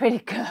I did pretty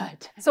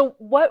good. So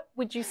what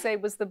would you say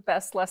was the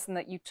best lesson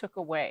that you took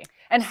away?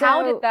 And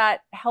how did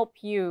that help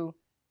you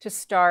to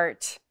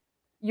start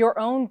your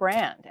own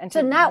brand and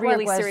to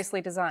really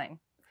seriously design?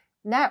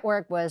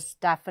 Network was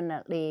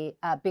definitely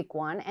a big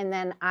one. And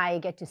then I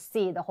get to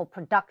see the whole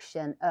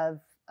production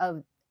of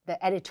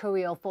the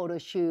editorial photo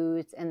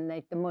shoots and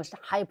like the most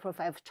high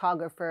profile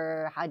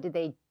photographer, how did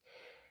they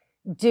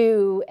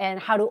do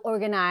and how to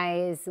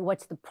organize,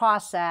 what's the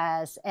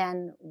process,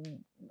 and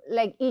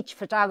like each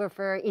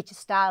photographer, each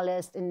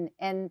stylist,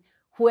 and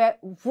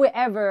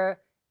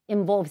whoever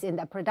involves in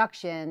that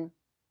production.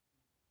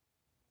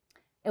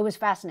 It was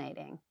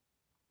fascinating.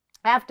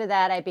 After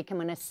that, I became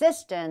an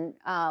assistant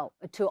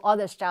to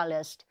other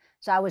stylists.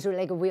 So I was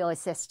like a real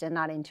assistant,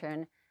 not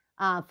intern.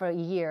 For a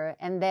year.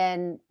 And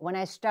then when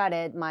I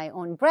started my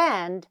own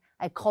brand,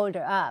 I called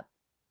her up.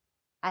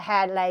 I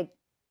had like,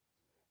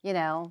 you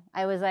know,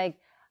 I was like,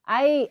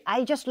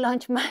 I just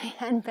launched my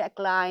handbag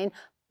line,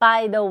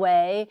 by the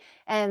way.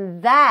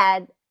 And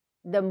that,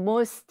 the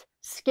most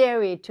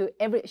scary to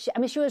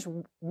she was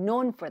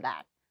known for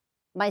that.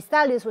 My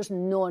stylist was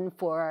known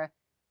for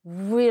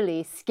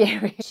really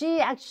scary. She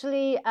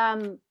actually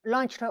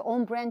launched her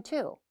own brand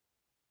too.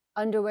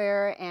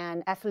 Underwear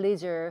and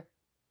athleisure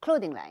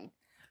clothing line.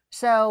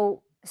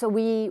 So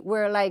we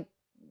were like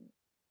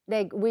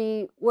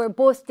we were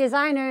both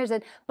designers,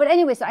 but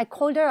anyway, so I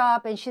called her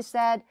up and she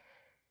said,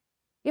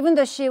 even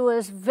though she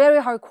was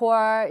very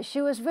hardcore,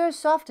 she was very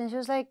soft, and she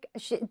was like,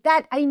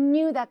 that I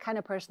knew that kind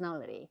of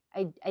personality.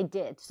 I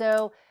did.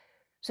 So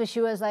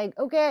she was like,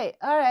 okay,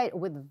 all right,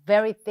 with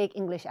very thick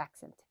English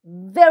accent,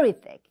 very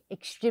thick,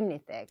 extremely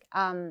thick.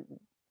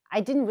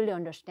 I didn't really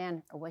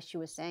understand what she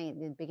was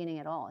saying in the beginning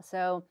at all.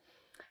 So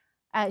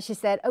she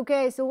said,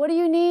 okay, so what do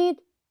you need?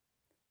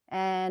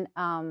 And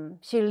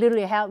she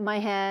literally held my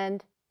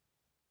hand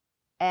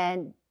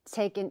and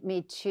taken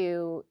me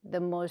to the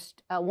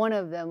one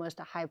of the most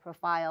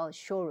high-profile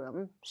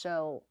showroom.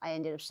 So I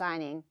ended up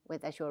signing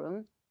with that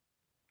showroom.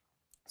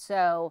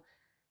 So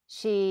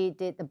she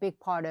did a big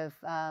part of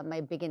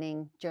my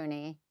beginning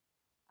journey,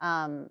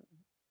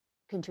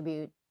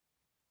 contribute.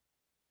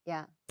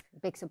 Yeah,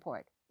 big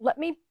support. Let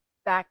me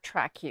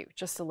backtrack you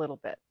just a little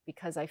bit,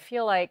 because I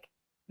feel like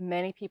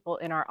many people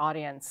in our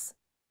audience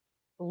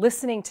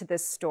listening to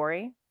this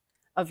story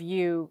of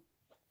you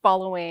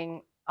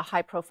following a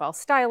high-profile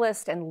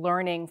stylist and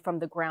learning from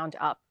the ground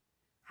up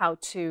how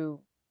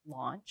to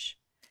launch,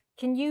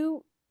 can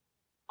you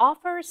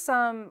offer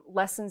some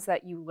lessons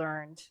that you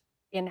learned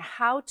in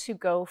how to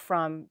go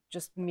from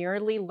just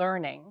merely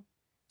learning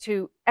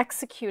to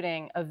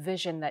executing a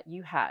vision that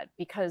you had?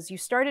 Because you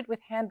started with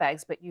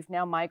handbags, but you've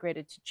now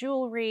migrated to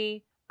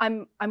jewelry.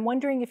 I'm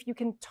wondering if you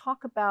can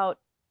talk about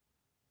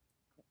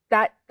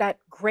that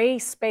gray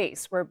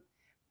space where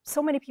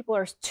so many people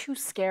are too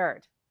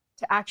scared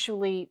to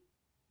actually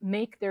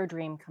make their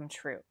dream come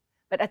true.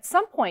 But at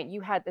some point,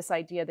 you had this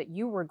idea that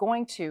you were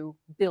going to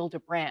build a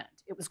brand.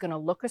 It was going to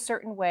look a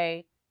certain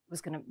way. It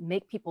was going to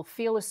make people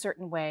feel a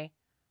certain way.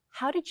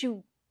 How did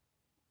you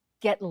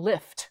get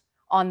lift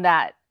on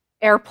that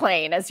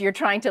airplane as you're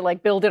trying to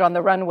like build it on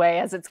the runway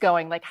as it's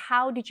going? Like,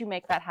 how did you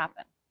make that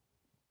happen?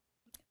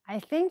 I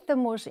think the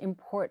most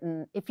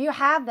important, if you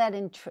have that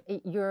in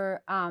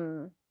your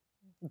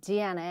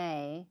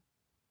DNA,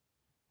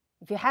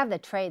 if you have the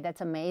trait,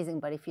 that's amazing.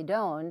 But if you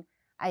don't,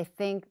 I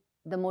think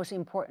the most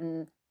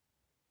important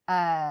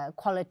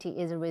quality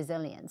is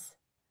resilience.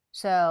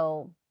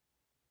 So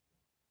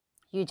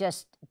you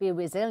just be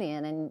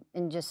resilient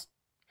and just,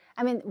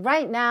 I mean,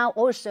 right now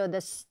also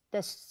the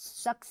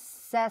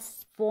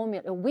success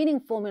formula, winning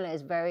formula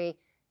is very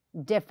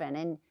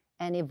different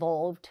and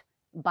evolved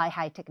by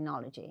high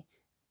technology.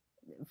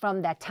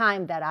 From that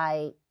time that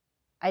I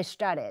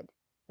started,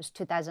 it was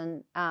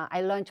 2000,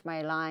 I launched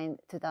my line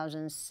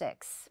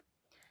 2006.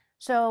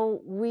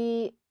 So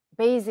we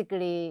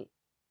basically,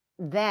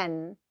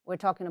 then we're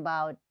talking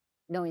about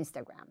no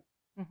Instagram.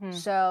 Mm-hmm.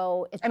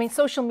 So I mean,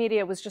 social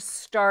media was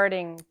just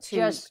starting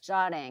to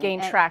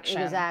gain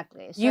traction.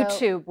 Exactly. So,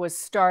 YouTube was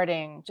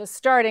just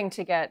starting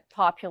to get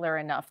popular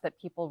enough that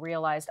people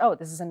realized, oh,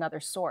 this is another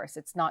source.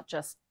 It's not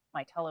just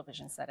my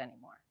television set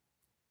anymore.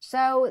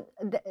 So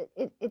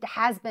it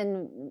has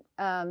been,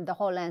 the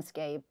whole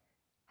landscape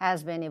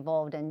has been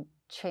evolved and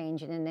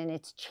changed, and then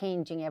it's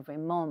changing every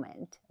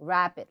moment,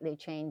 rapidly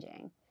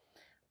changing.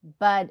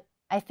 But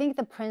I think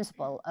the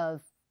principle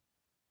of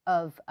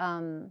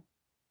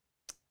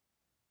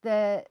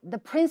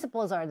the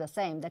principles are the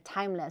same, the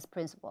timeless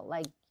principle.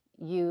 Like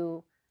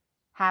you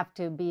have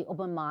to be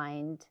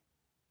open-minded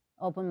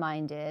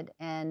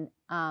and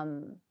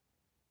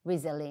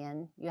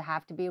resilient. You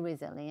have to be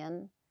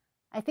resilient.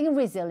 I think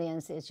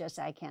resilience is just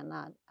I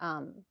cannot.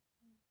 And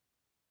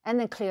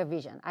then clear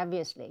vision.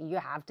 Obviously, you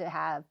have to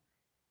have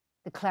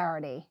the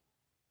clarity.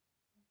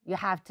 You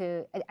have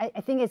to.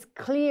 I think it's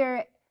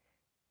clear.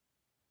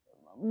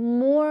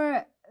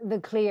 More the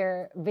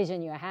clear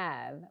vision you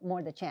have,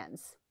 more the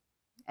chance.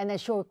 And then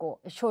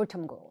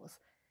short-term goals.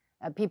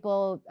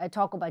 People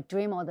talk about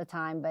dream all the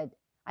time, but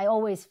I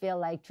always feel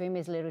like dream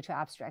is a little too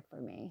abstract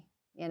for me,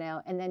 you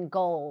know. And then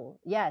goal,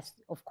 yes,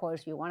 of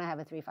course, you want to have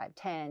a 3, 5,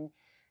 10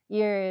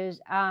 years.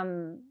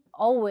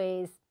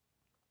 Always,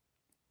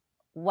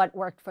 what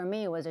worked for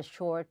me was a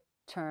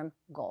short-term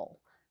goal,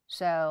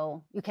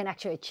 so you can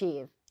actually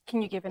achieve.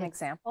 Can you give an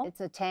example? It's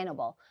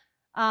attainable.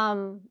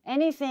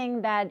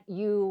 Anything that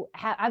you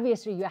have,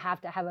 obviously, you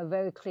have to have a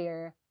very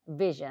clear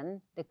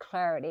vision. The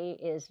clarity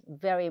is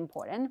very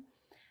important.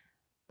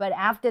 But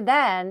after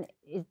that,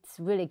 it's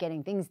really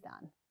getting things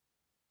done.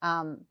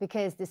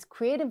 Because this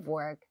creative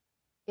work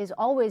is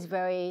always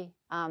very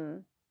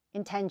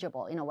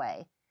intangible in a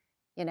way.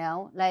 You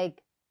know,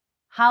 like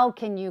how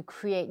can you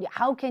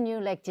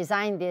like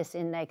design this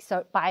in like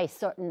by a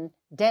certain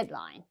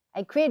deadline?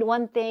 I create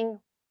one thing,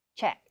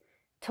 check.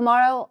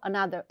 Tomorrow,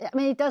 another. I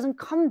mean, it doesn't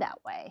come that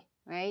way,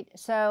 right?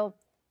 So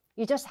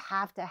you just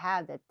have to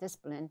have that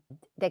discipline,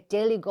 that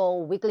daily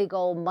goal, weekly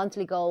goal,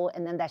 monthly goal,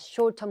 and then that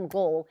short-term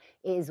goal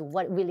is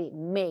what really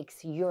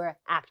makes your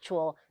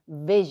actual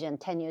vision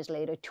 10 years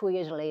later, 2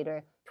 years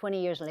later,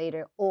 20 years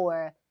later,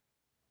 or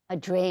a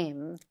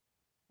dream,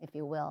 if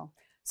you will.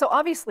 So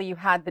obviously you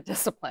had the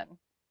discipline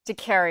to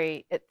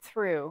carry it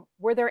through.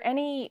 Were there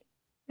any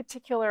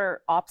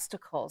particular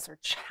obstacles or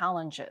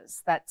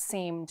challenges that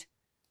seemed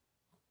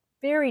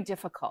very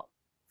difficult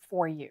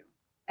for you?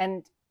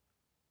 And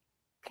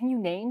can you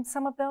name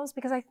some of those?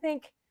 Because I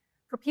think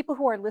for people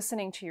who are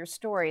listening to your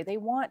story, they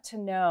want to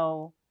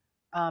know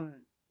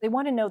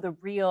the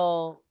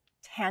real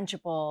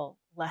tangible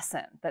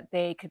lesson that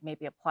they could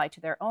maybe apply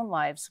to their own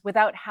lives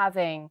without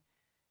having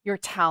your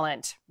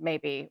talent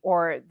maybe,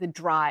 or the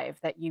drive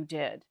that you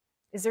did.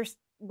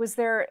 Was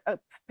there a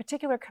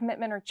particular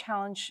commitment or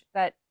challenge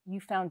that you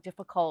found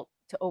difficult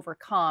to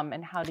overcome,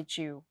 and how did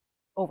you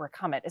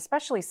overcome it?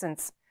 Especially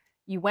since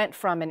you went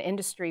from an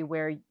industry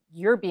where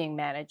you're being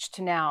managed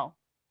to now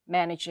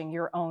managing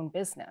your own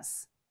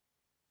business.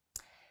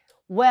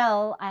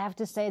 Well, I have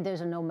to say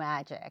there's no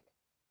magic.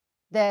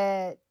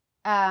 You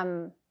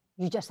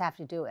just have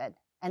to do it,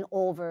 and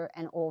over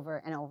and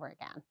over and over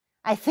again.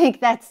 I think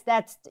there's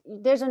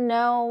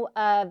no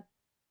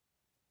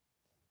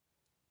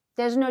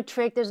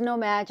trick, there's no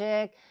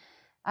magic.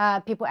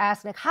 People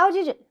ask like, how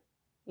did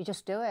you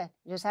just do it.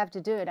 You just have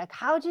to do it. Like,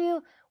 how do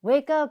you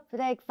wake up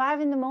like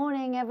 5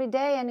 a.m. every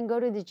day and then go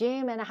to the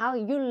gym, and how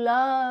you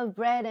love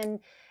bread and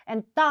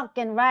duck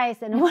and rice,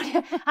 and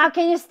how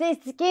can you stay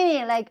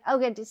skinny? Like,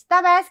 okay, just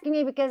stop asking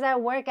me because I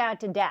work out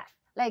to death.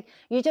 Like,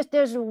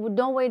 there's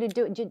no way to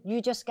do it.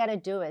 You just got to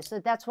do it. So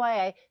that's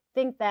why I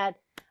think that,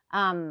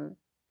 and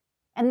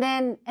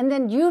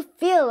then you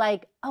feel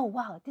like, oh,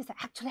 wow, this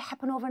actually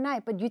happened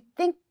overnight. But you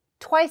think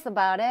twice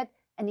about it,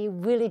 and it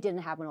really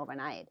didn't happen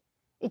overnight.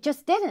 It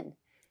just didn't,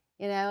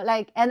 you know,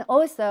 like, and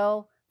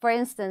also, for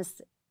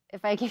instance,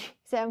 if I give you an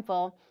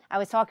example, I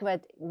was talking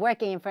about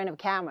working in front of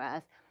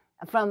cameras.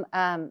 from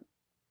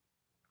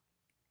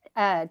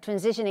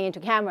transitioning into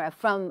camera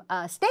from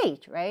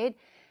stage, right?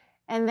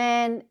 And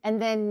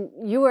then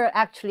you were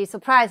actually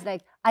surprised,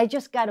 like, I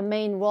just got a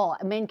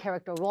main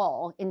character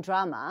role in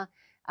drama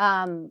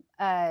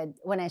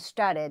when I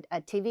started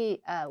TV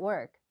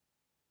work.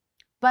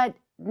 But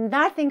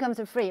nothing comes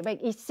for free.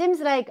 Like, it seems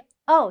like,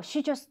 oh,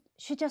 she just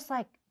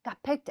like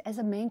got picked as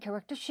a main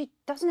character. She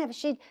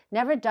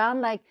never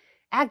done like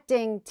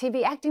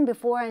TV acting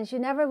before, and she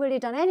never really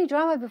done any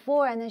drama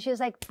before. And then she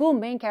was like, boom,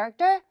 main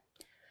character.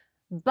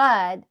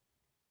 But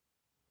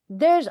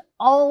there's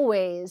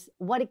always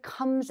what it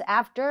comes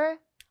after.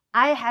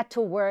 I had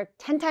to work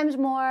 10 times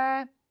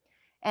more.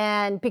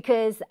 And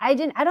because I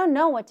don't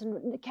know what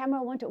the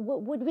camera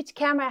which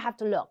camera I have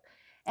to look.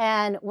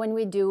 And when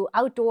we do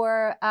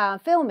outdoor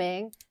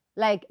filming,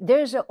 like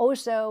there's a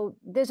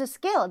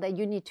skill that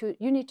you need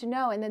to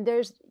know. And then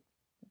there's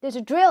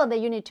a drill that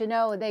you need to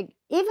know. Like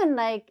even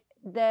like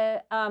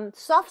the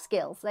soft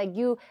skills, like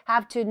you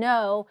have to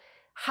know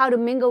how to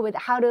mingle with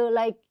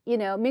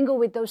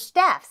those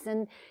staffs,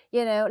 and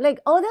like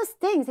all those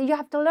things that you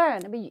have to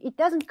learn. I mean, it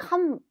doesn't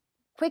come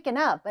quick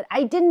enough. But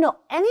I didn't know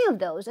any of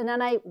those, and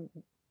then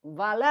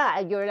voila,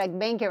 you're like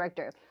main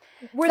character.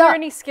 Were there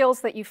any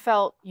skills that you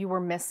felt you were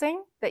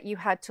missing that you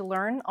had to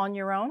learn on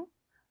your own?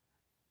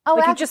 Oh,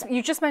 like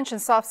you just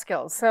mentioned soft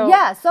skills. So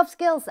yeah, soft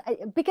skills,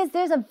 because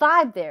there's a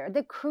vibe there.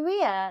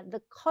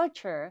 The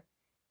culture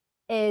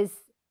is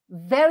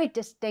very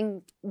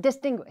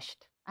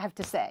distinguished, I have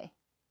to say.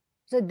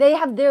 So they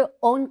have their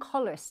own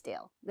color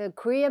still. The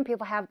Korean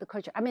people have the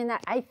culture. I mean,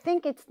 I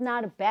think it's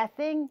not a bad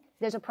thing.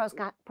 There's a pros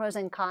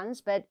and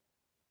cons, but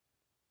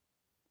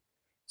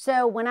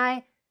so when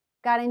I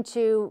got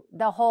into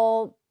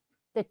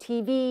the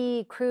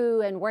TV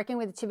crew and working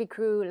with the TV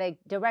crew, like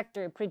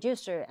director,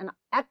 producer, and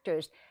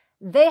actors,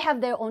 they have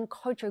their own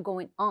culture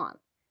going on.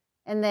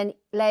 And then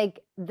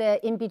like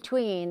the in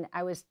between,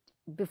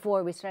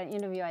 before we started the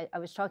interview, I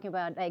was talking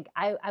about like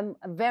I'm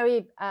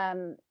very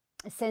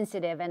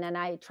sensitive, and then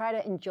I try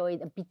to enjoy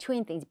the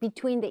between things,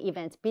 between the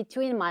events,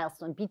 between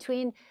milestones,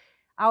 between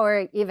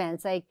our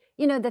events, like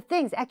the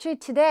things. Actually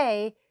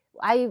today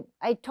I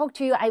talked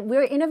to you,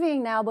 we're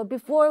interviewing now, but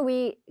before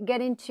we get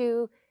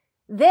into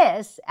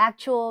this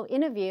actual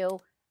interview,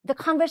 the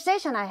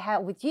conversation I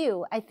had with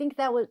you, I think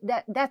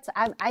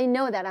I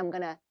know that I'm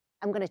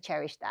gonna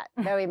cherish that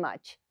very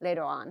much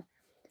later on.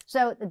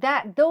 So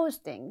those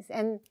things,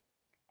 and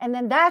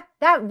then that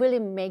really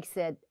makes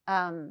it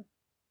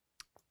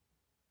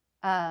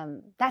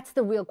that's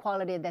the real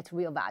quality, that's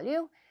real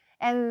value.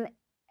 And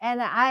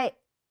I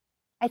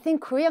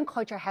think Korean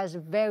culture has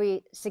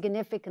very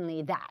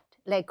significantly that.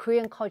 Like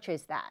Korean culture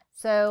is that.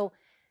 So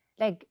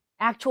like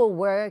actual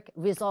work,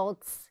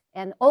 results,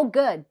 and all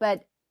good,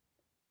 but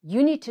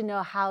you need to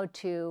know how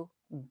to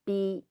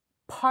be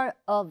part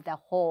of the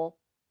whole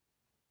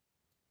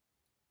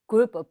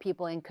group of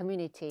people in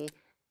community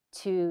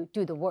to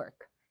do the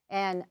work.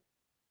 And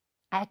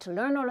I had to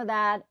learn all of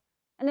that.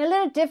 And a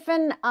little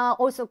different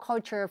also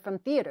culture from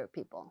theater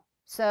people.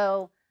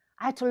 So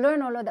I had to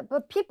learn all of that.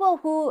 But people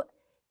who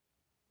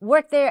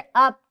work there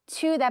up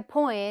to that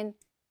point,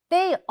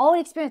 they all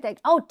experience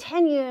like,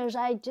 10 years,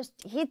 I just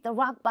hit the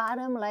rock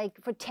bottom. Like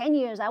for 10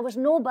 years, I was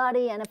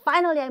nobody. And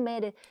finally I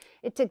made it.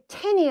 It took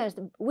 10 years,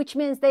 which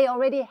means they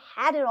already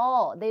had it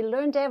all. They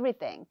learned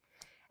everything.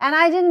 And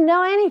I didn't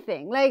know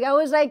anything. Like I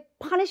was like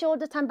punished all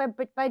the time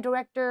by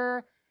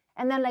director.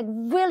 And then like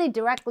really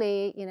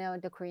directly,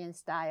 the Korean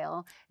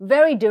style,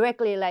 very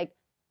directly like,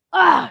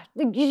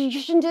 you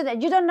shouldn't do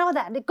that. You don't know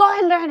that. Go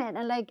and learn it.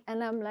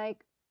 And I'm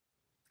like,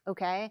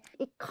 okay.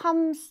 It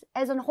comes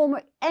as a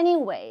homework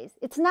anyways.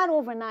 It's not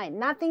overnight.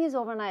 Nothing is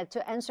overnight.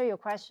 To answer your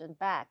question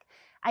back,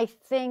 I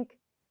think,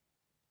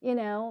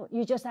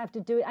 you just have to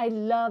do it. I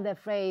love that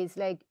phrase,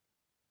 like,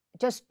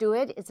 just do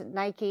it. It's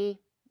Nike.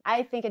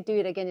 I think a do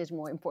it again is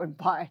more important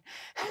part.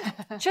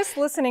 Just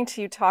listening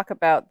to you talk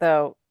about,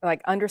 though,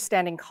 like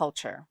understanding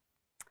culture,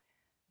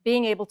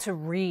 being able to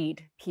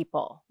read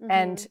people,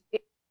 and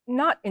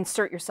not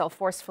insert yourself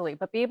forcefully,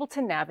 but be able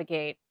to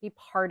navigate, be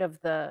part of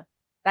that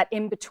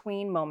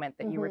in-between moment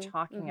that you were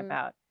talking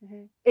about.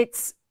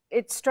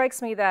 It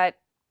strikes me that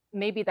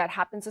maybe that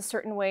happens a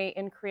certain way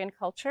in Korean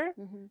culture.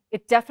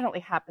 It definitely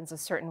happens a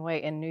certain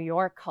way in New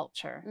York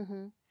culture.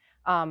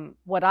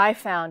 What I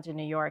found in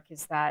New York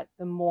is that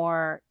the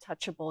more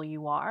touchable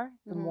you are,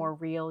 the more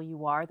real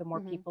you are, the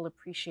more people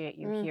appreciate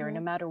you here,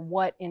 no matter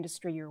what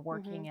industry you're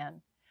working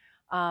in.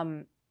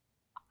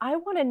 I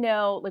want to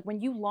know, like,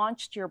 when you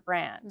launched your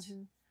brand,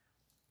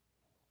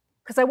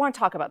 because I want to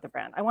talk about the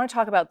brand. I want to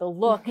talk about the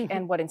look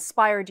and what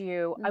inspired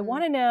you. I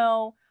want to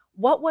know,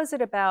 what was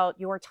it about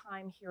your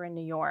time here in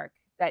New York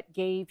that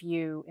gave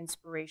you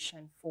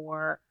inspiration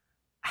for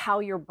how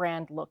your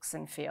brand looks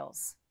and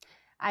feels?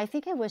 I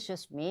think it was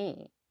just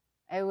me.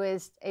 It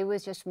was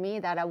just me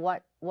that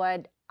what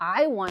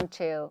I want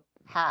to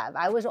have.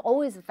 I was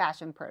always a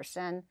fashion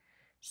person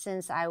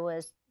since I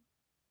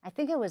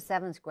think it was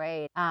 7th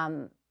grade.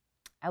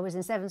 I was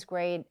in 7th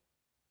grade,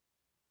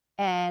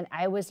 and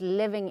I was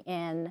living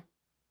in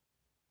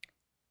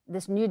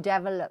this new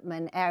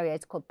development area.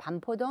 It's called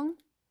Panpodong,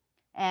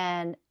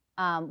 and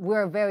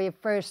we're very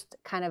first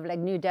kind of like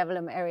new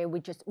development area.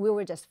 We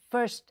were just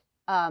first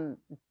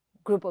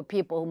group of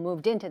people who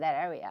moved into that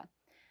area.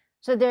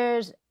 So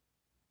there's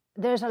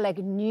a like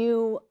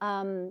new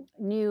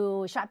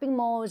shopping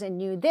malls and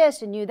new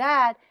this and new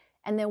that,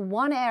 and then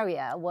one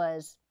area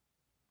was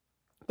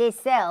they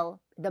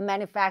sell the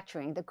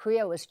manufacturing. The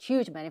Korea was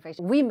huge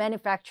manufacturing. We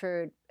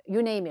manufactured,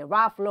 you name it,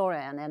 Ralph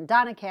Lauren and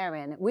Donna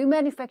Karan. We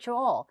manufacture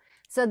all.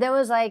 So there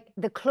was like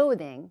the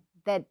clothing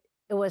that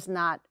it was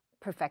not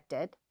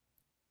perfected.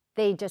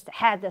 They just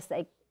had this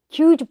like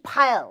huge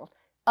pile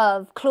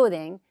of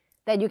clothing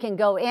that you can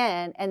go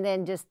in and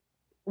then just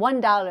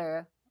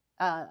 $1,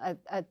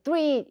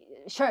 3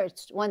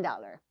 shirts,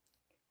 $1.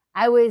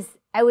 I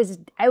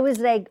was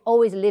like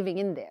always living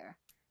in there.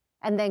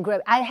 And then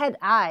I had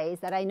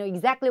eyes that I know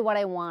exactly what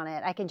I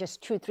wanted. I can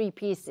just choose 3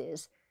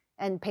 pieces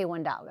and pay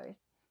 $1.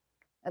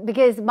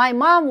 Because my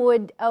mom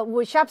would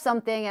shop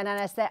something and then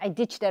I said, I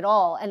ditched it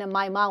all. And then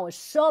my mom was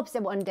so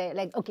upset one day,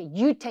 like, okay,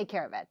 you take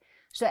care of it.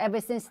 So ever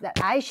since that,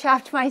 I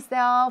shopped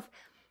myself.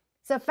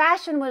 So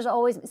fashion was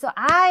always,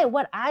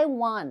 what I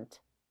want,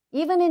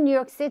 even in New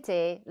York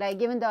City,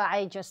 like even though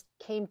I just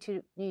came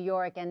to New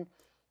York and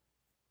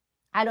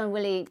I don't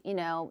really,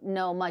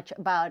 know much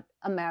about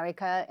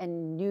America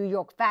and New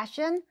York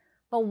fashion,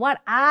 but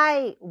what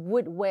I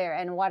would wear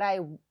and what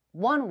I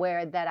want to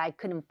wear that I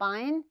couldn't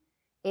find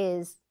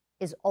is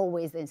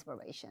always the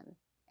inspiration.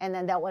 And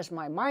then that was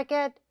my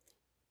market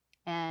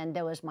and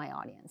that was my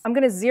audience. I'm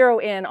going to zero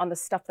in on the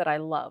stuff that I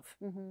love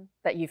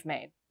that you've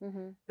made.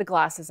 The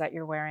glasses that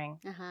you're wearing,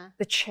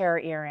 the chair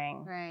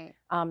earring, right.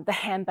 The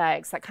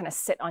handbags that kind of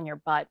sit on your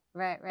butt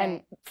right.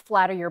 and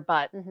flatter your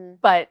butt,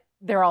 but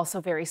they're also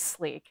very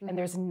sleek and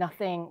there's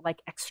nothing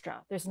like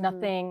extra. There's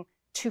nothing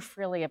too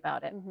frilly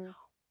about it.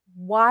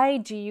 Why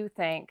do you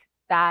think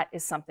that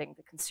is something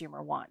the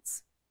consumer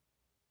wants?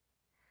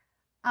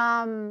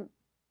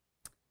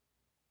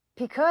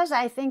 Because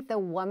I think the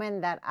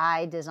woman that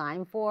I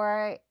design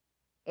for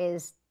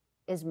is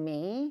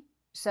me.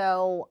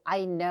 So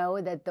I know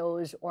that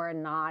those are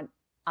not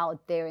out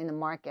there in the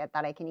market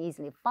that I can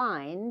easily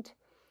find.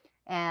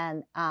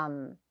 And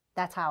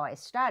that's how I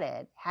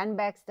started.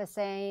 Handbags the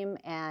same.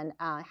 And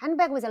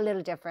handbag was a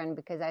little different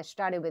because I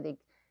started with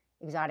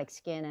exotic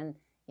skin and,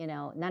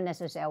 not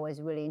necessarily I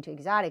was really into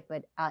exotic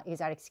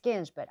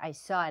skins, but I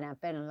saw it and I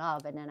fell in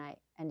love and then I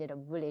ended up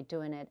really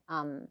doing it.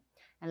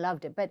 And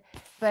loved it, but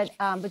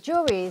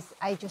jewelries,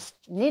 I just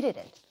needed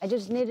it. I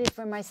just needed it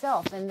for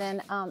myself, and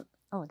then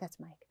oh, that's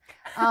Mike.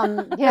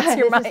 Yeah, that's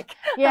your mic.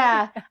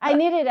 Yeah, I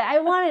needed it. I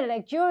wanted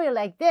like jewelry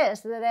like this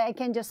that I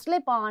can just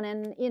slip on,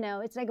 and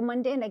it's like a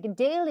mundane, like a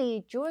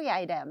daily jewelry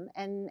item,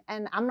 and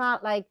I'm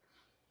not like,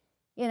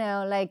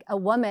 like a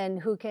woman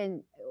who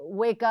can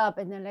wake up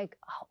and then like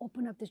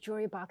open up the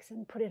jewelry box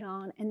and put it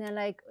on, and then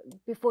like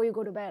before you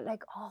go to bed,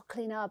 like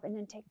clean up and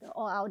then take it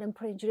all out and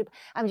put it in jewelry.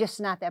 I'm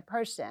just not that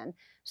person.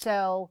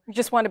 So you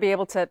just want to be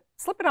able to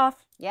slip it off.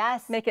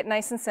 Yes. Make it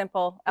nice and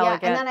simple,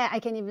 elegant. Yeah, and then I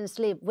can even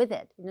sleep with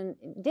it.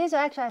 These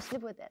are actually I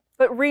sleep with it.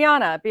 But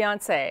Rihanna,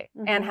 Beyonce,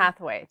 Anne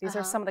Hathaway, these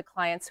are some of the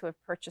clients who have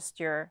purchased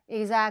your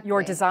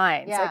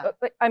designs. Yeah.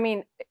 Like, I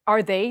mean,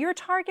 are they your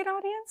target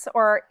audience,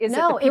 or is it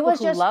the people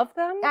who love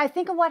them? I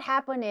think what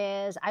happened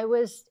is I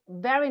was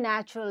very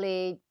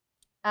naturally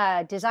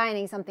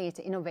designing something that's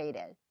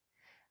innovative.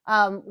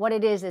 What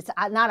it is, it's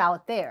not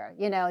out there.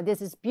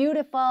 This is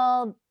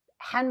beautiful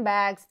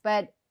handbags,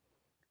 but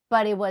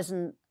it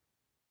wasn't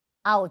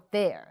out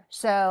there.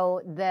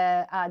 So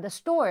the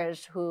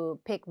stores who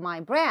pick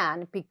my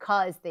brand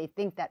because they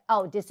think that,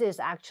 oh, this is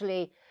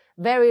actually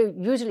very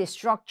usually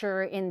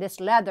structured in this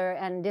leather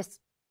and this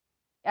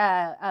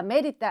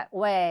made it that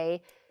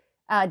way.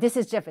 This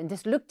is different.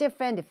 This look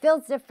different. It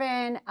feels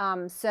different.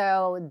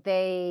 So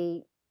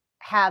they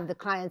have the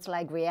clients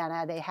like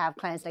Rihanna. They have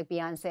clients like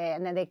Beyonce,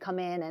 and then they come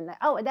in and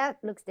oh, that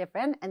looks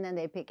different, and then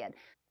they pick it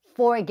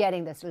for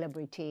getting the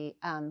celebrity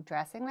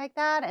dressing like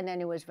that. And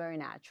then it was very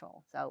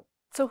natural.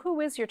 So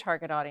who is your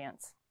target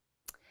audience?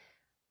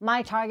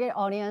 My target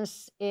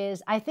audience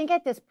is, I think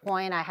at this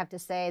point, I have to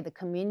say the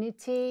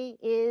community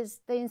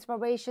is the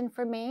inspiration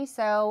for me.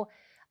 So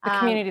the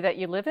community that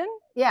you live in?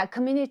 Yeah,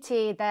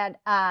 community that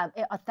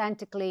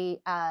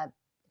authentically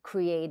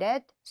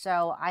created.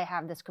 So I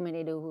have this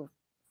community who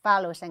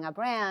follow Senga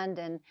brand,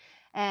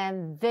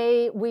 and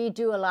we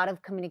do a lot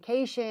of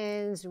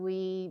communications.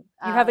 You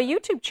have a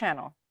YouTube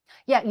channel.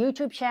 Yeah,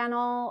 YouTube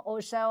channel.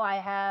 Also, I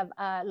have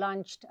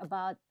launched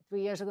about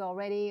 3 years ago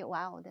already.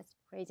 Wow, that's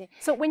crazy.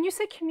 So when you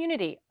say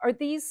community, are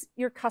these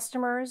your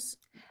customers,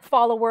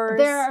 followers?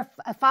 They're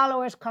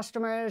followers,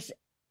 customers,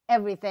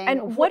 everything.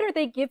 And what are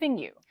they giving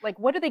you? Like,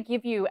 what do they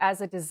give you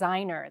as a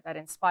designer that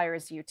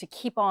inspires you to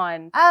keep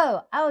on?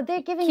 Oh,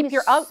 they're giving me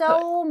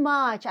so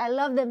much. I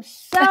love them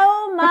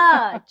so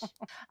much.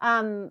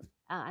 I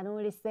don't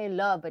really say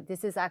love, but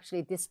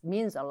this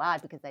means a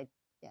lot because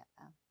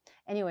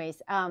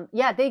anyways,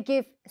 they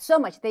give so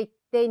much.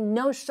 They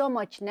know so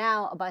much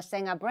now about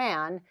Senga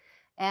brand,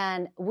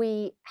 and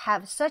we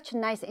have such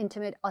nice,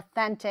 intimate,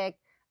 authentic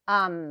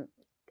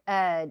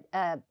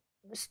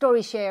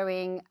story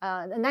sharing,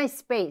 a nice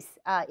space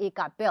it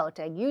got built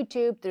at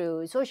YouTube,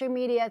 through social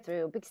media,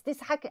 because this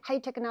high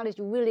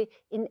technology really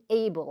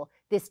enable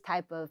this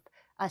type of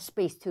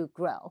space to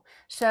grow.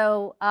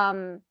 So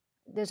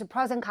there's a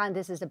pros and cons.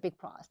 This is a big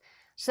pros.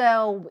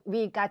 So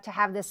we got to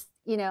have this,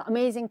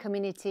 amazing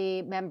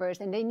community members,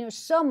 and they knew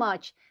so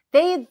much.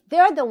 They're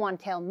the one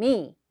tell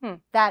me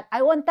that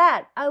I want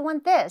that, I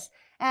want this,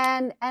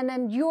 and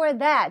then you're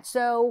that.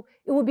 So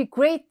it would be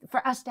great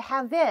for us to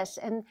have this,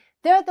 and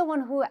they're the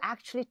one who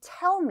actually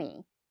tell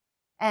me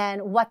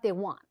and what they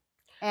want,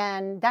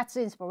 and that's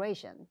the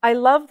inspiration. I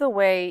love the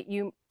way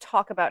you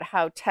talk about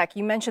how tech.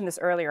 You mentioned this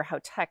earlier, how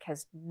tech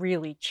has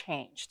really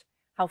changed,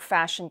 how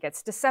fashion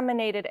gets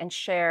disseminated and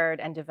shared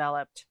and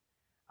developed.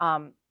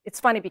 It's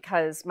funny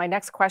because my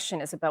next question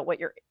is about what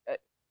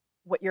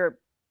your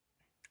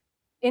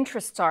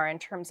interests are in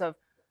terms of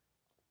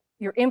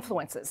your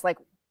influences. Like,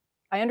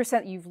 I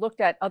understand that you've looked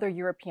at other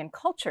European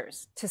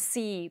cultures to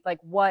see like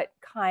what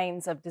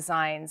kinds of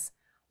designs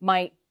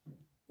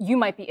you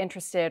might be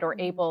interested or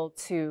able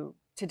to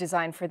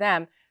design for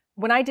them.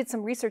 When I did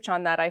some research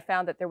on that, I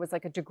found that there was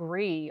like a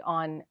degree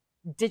on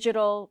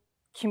digital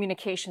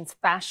communications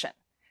fashion.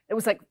 It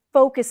was like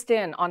focused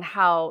in on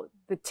how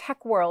the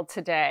tech world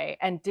today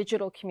and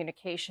digital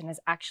communication has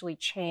actually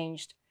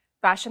changed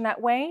fashion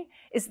that way.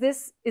 Is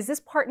this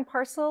part and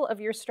parcel of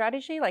your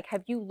strategy? Like,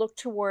 have you looked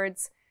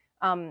towards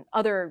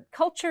other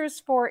cultures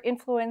for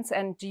influence,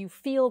 and do you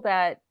feel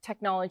that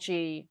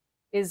technology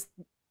is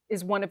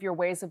one of your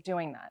ways of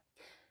doing that?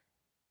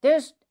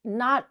 There's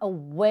not a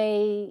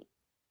way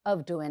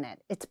of doing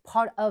it. It's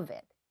part of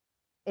it.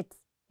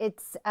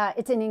 It's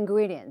an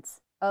ingredient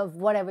of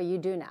whatever you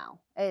do now.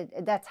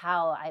 That's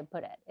how I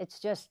put it. It's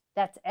just,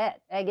 that's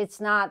it. Like, it's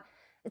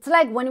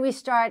like when we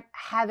start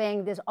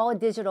having this all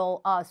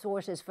digital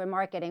sources for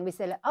marketing, we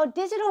say, like, oh,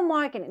 digital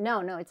marketing.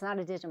 No, it's not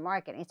a digital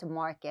marketing. It's a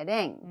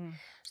marketing.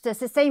 So it's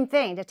the same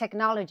thing. The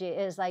technology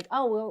is like,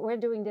 oh, we're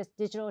doing this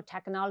digital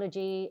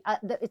technology.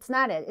 It's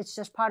not it. It's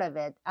just part of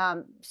it.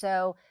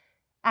 So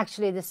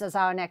actually, this is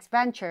our next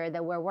venture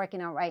that we're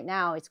working on right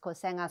now. It's called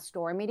Senga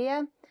Store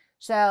Media.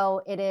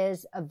 So it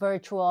is a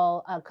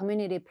virtual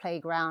community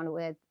playground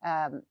with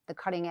the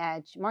cutting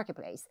edge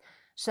marketplace.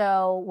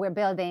 So we're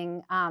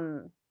building.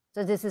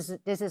 So this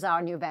is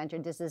our new venture.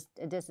 This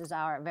is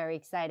our very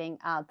exciting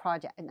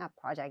project. Not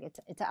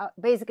project.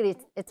 Basically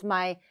it's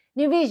my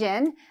new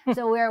vision.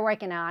 So we're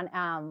working on.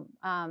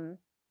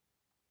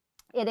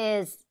 It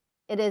is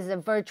a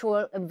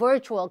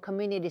virtual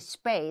community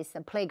space,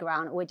 a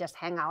playground. We just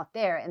hang out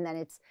there, and then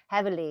it's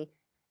heavily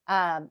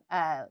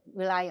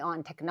rely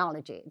on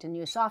technology, the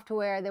new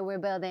software that we're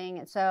building,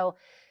 and so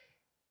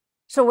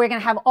we're gonna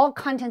have all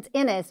contents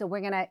in it. So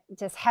we're gonna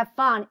just have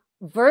fun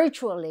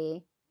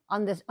virtually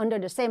under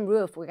the same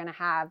roof. We're gonna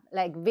have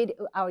like video,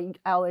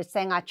 our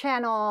Senga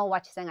channel,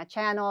 watch Senga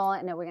channel,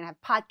 and then we're gonna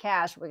have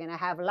podcasts. We're gonna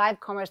have live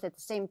commerce at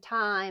the same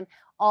time,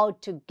 all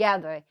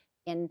together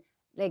in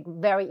like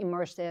very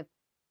immersive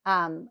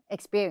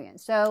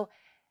experience.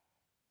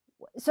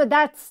 So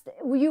that's,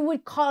 you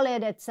would call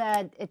it, it's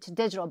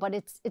digital, but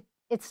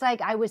it's like,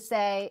 I would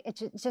say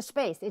it's just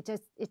space.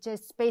 It's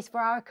just space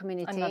for our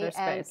community. Another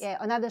space. And,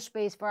 another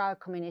space for our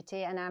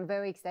community, and I'm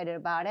very excited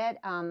about it.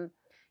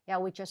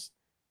 We're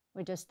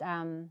just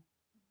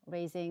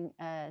raising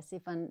a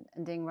seed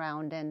funding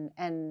round,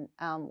 and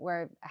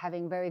we're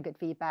having very good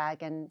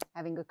feedback and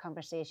having good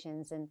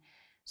conversations. And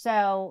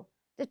so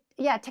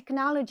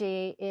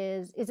technology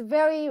is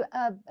very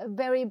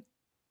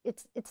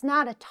it's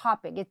not a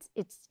topic.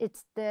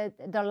 It's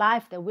the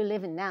life that we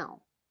live in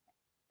now.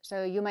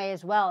 So you may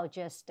as well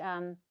just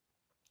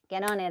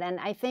get on it. And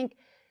I think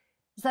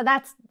so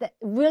that's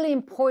really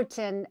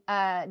important.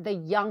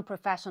 The young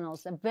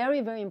professionals, a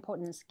very, very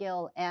important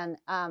skill, and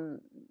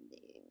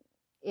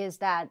is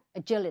that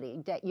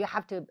agility, that you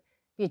have to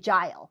be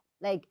agile,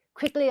 like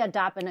quickly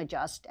adapt and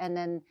adjust, and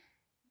then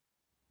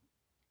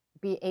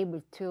be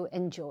able to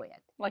enjoy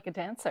it. Like a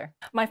dancer.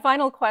 My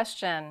final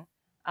question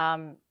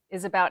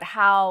is about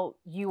how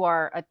you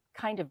are a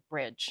kind of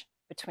bridge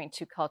between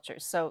two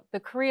cultures. So the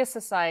Korea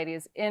Society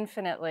is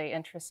infinitely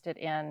interested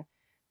in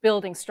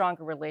building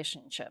stronger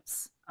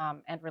relationships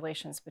and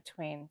relations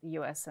between the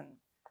US and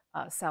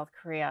South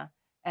Korea.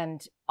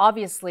 And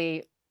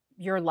obviously,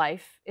 your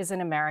life is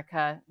in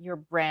America. Your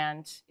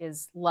brand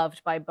is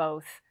loved by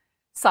both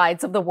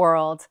sides of the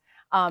world.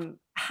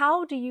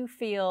 How do you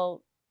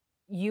feel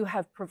you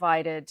have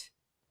provided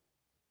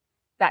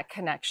that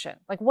connection?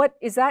 Like, what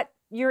is that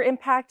your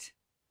impact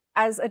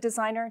as a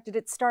designer? Did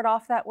it start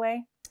off that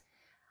way?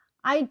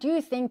 I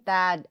do think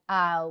that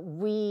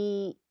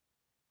we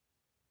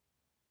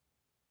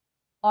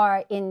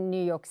are in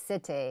New York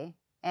City,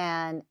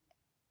 and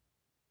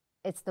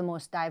it's the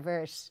most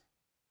diverse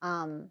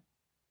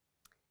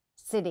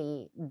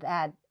city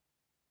that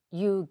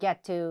you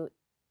get to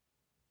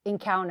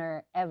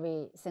encounter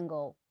every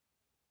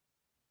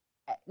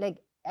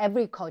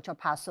culture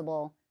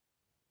possible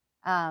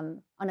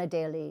on a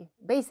daily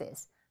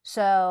basis.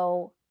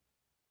 So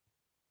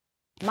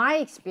my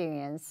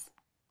experience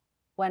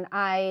when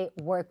I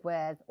work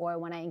with, or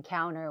when I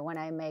encounter, when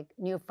I make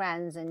new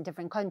friends in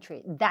different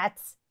countries.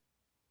 That's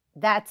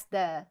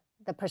the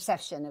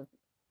perception of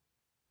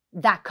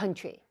that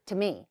country to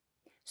me.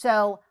 So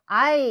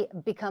I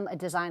become a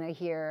designer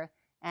here,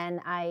 and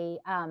I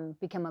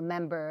become a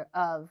member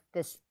of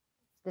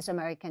this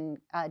American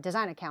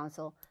Designer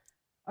Council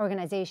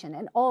organization,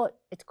 and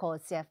it's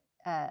called CF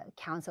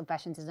Council of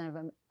Fashion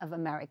Design of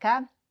America.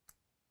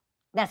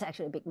 That's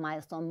actually a big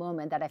milestone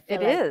moment that I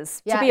feel it like,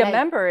 is. To be a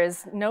member is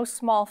no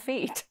small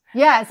feat.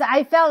 Yeah, so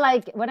I felt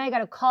like when I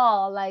got a call,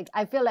 like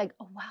I feel like,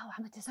 oh wow,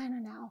 I'm a designer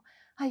now.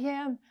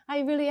 I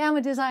really am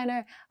a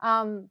designer.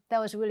 That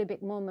was a really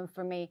big moment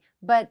for me.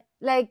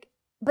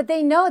 But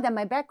they know that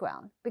my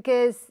background,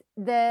 because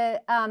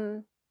the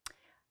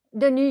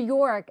New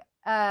York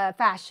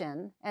fashion,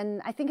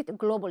 and I think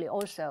globally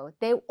also,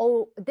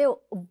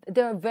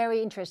 they're very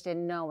interested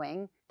in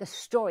knowing the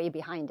story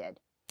behind it.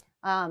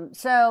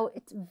 So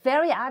it's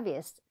very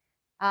obvious,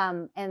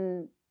 and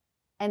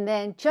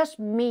then just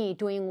me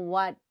doing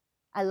what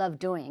I love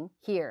doing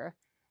here,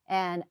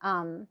 and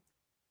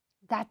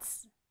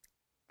that's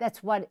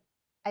what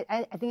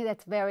I think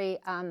that's very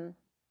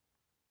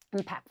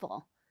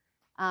impactful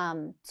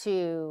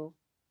to,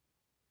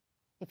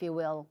 if you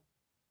will,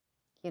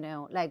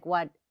 like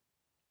what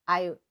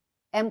I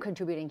am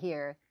contributing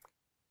here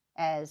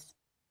as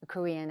a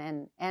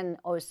Korean, and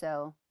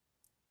also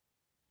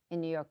in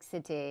New York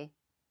City,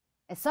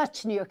 as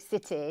such New York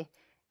City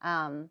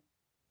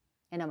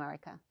in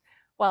America.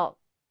 Well,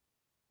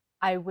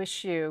 I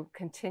wish you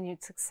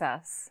continued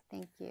success.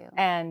 Thank you.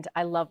 And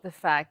I love the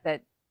fact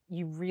that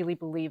you really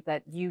believe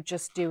that you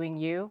just doing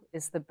you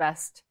is the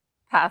best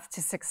path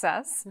to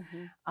success.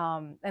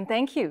 Mm-hmm. And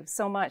thank you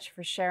so much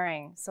for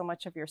sharing so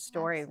much of your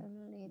story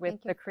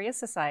with the Korea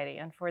Society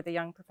and for the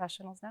Young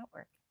Professionals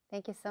Network.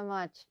 Thank you so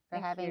much for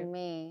having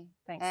me.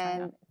 Thanks.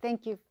 And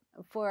thank you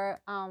for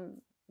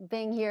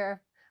being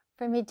here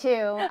for me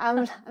too.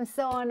 I'm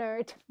so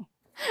honored.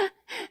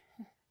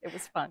 It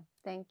was fun.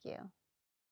 Thank you.